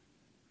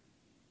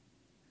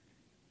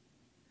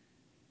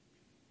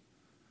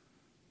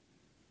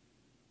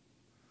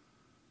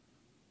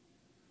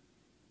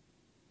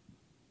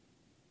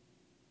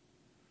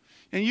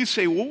 And you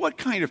say, well, what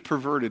kind of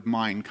perverted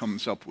mind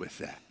comes up with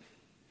that?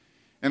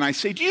 And I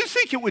say, do you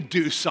think it would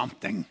do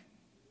something?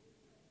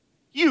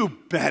 You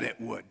bet it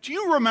would. Do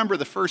you remember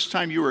the first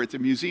time you were at the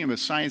Museum of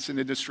Science and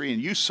Industry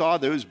and you saw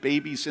those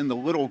babies in the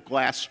little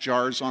glass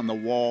jars on the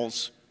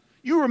walls?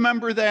 You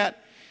remember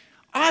that?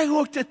 I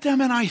looked at them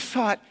and I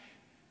thought,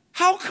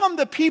 how come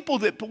the people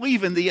that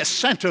believe in the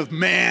ascent of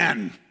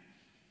man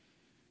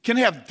can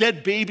have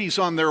dead babies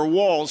on their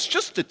walls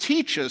just to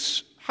teach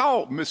us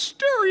how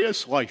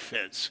mysterious life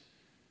is?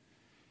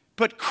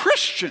 But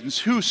Christians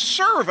who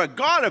serve a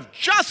God of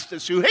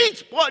justice, who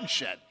hates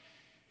bloodshed,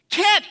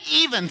 can't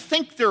even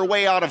think their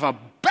way out of a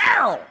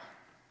barrel.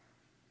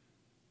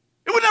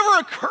 It would never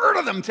occur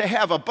to them to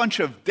have a bunch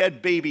of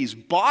dead babies'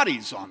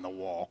 bodies on the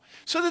wall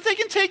so that they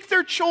can take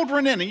their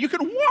children in and you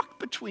can walk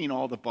between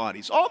all the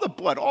bodies, all the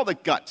blood, all the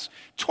guts,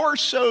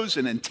 torsos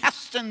and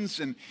intestines,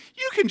 and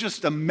you can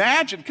just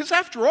imagine, because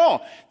after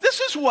all, this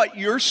is what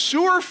your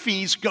sewer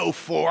fees go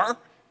for.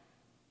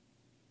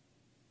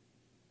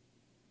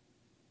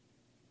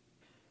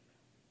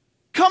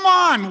 Come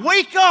on,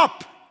 wake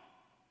up.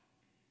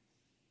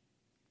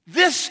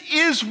 This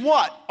is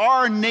what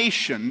our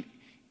nation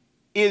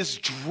is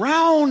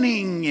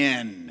drowning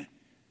in.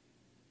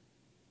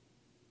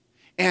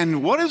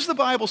 And what does the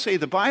Bible say?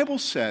 The Bible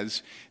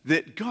says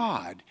that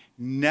God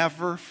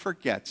never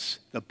forgets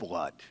the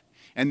blood.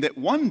 And that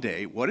one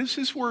day, what does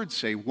his word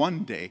say?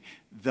 One day,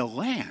 the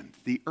land,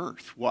 the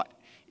earth, what?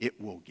 It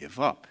will give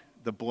up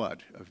the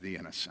blood of the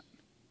innocent.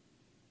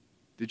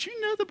 Did you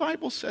know the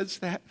Bible says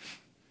that?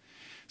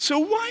 So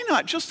why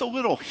not just a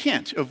little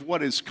hint of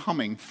what is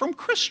coming from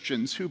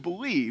Christians who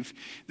believe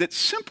that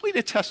simply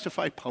to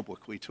testify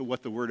publicly to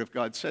what the Word of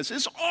God says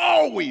is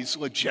always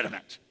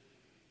legitimate,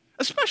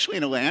 especially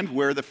in a land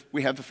where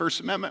we have the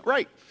First Amendment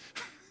right.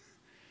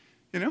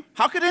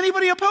 How could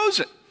anybody oppose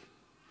it?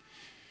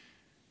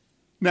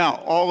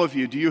 Now, all of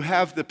you, do you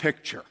have the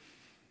picture?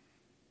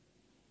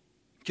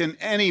 Can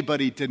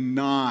anybody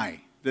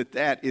deny that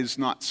that is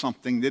not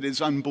something that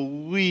is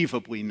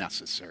unbelievably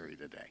necessary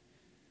today?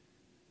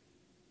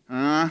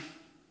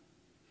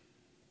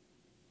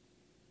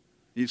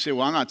 You say,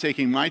 well, I'm not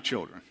taking my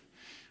children.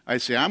 I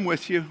say, I'm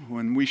with you.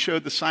 When we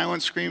showed the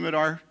silent scream at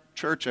our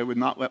church, I would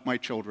not let my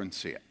children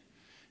see it.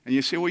 And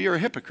you say, well, you're a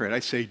hypocrite. I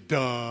say,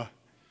 duh.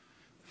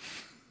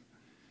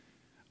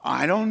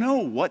 I don't know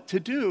what to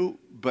do,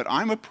 but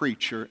I'm a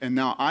preacher, and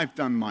now I've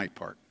done my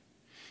part.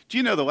 Do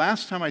you know the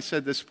last time I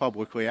said this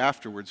publicly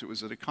afterwards, it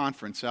was at a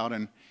conference out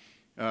in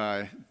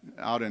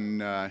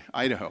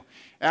Idaho.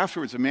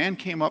 Afterwards, a man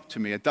came up to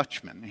me, a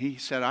Dutchman. He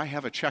said, I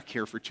have a check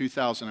here for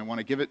 $2,000. I want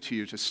to give it to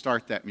you to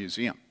start that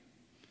museum.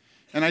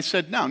 And I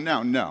said, no.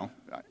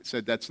 I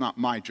said, that's not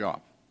my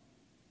job.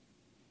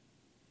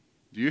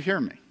 Do you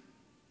hear me?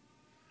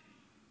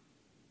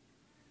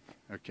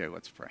 Okay,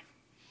 let's pray.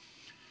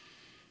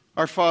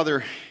 Our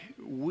Father,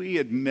 we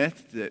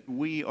admit that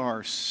we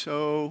are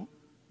so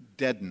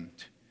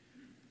deadened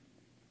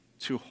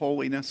to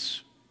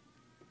holiness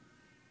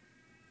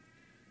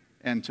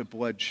and to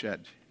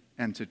bloodshed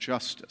and to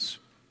justice.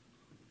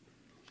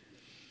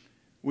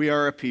 We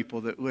are a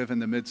people that live in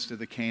the midst of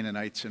the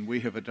Canaanites, and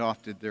we have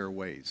adopted their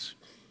ways.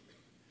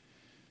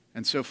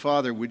 And so,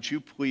 Father, would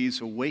you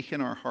please awaken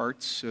our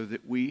hearts so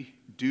that we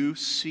do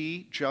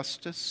see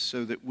justice,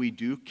 so that we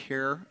do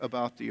care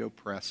about the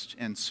oppressed,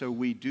 and so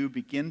we do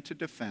begin to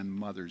defend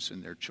mothers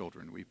and their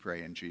children, we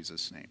pray in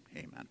Jesus' name.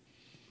 Amen.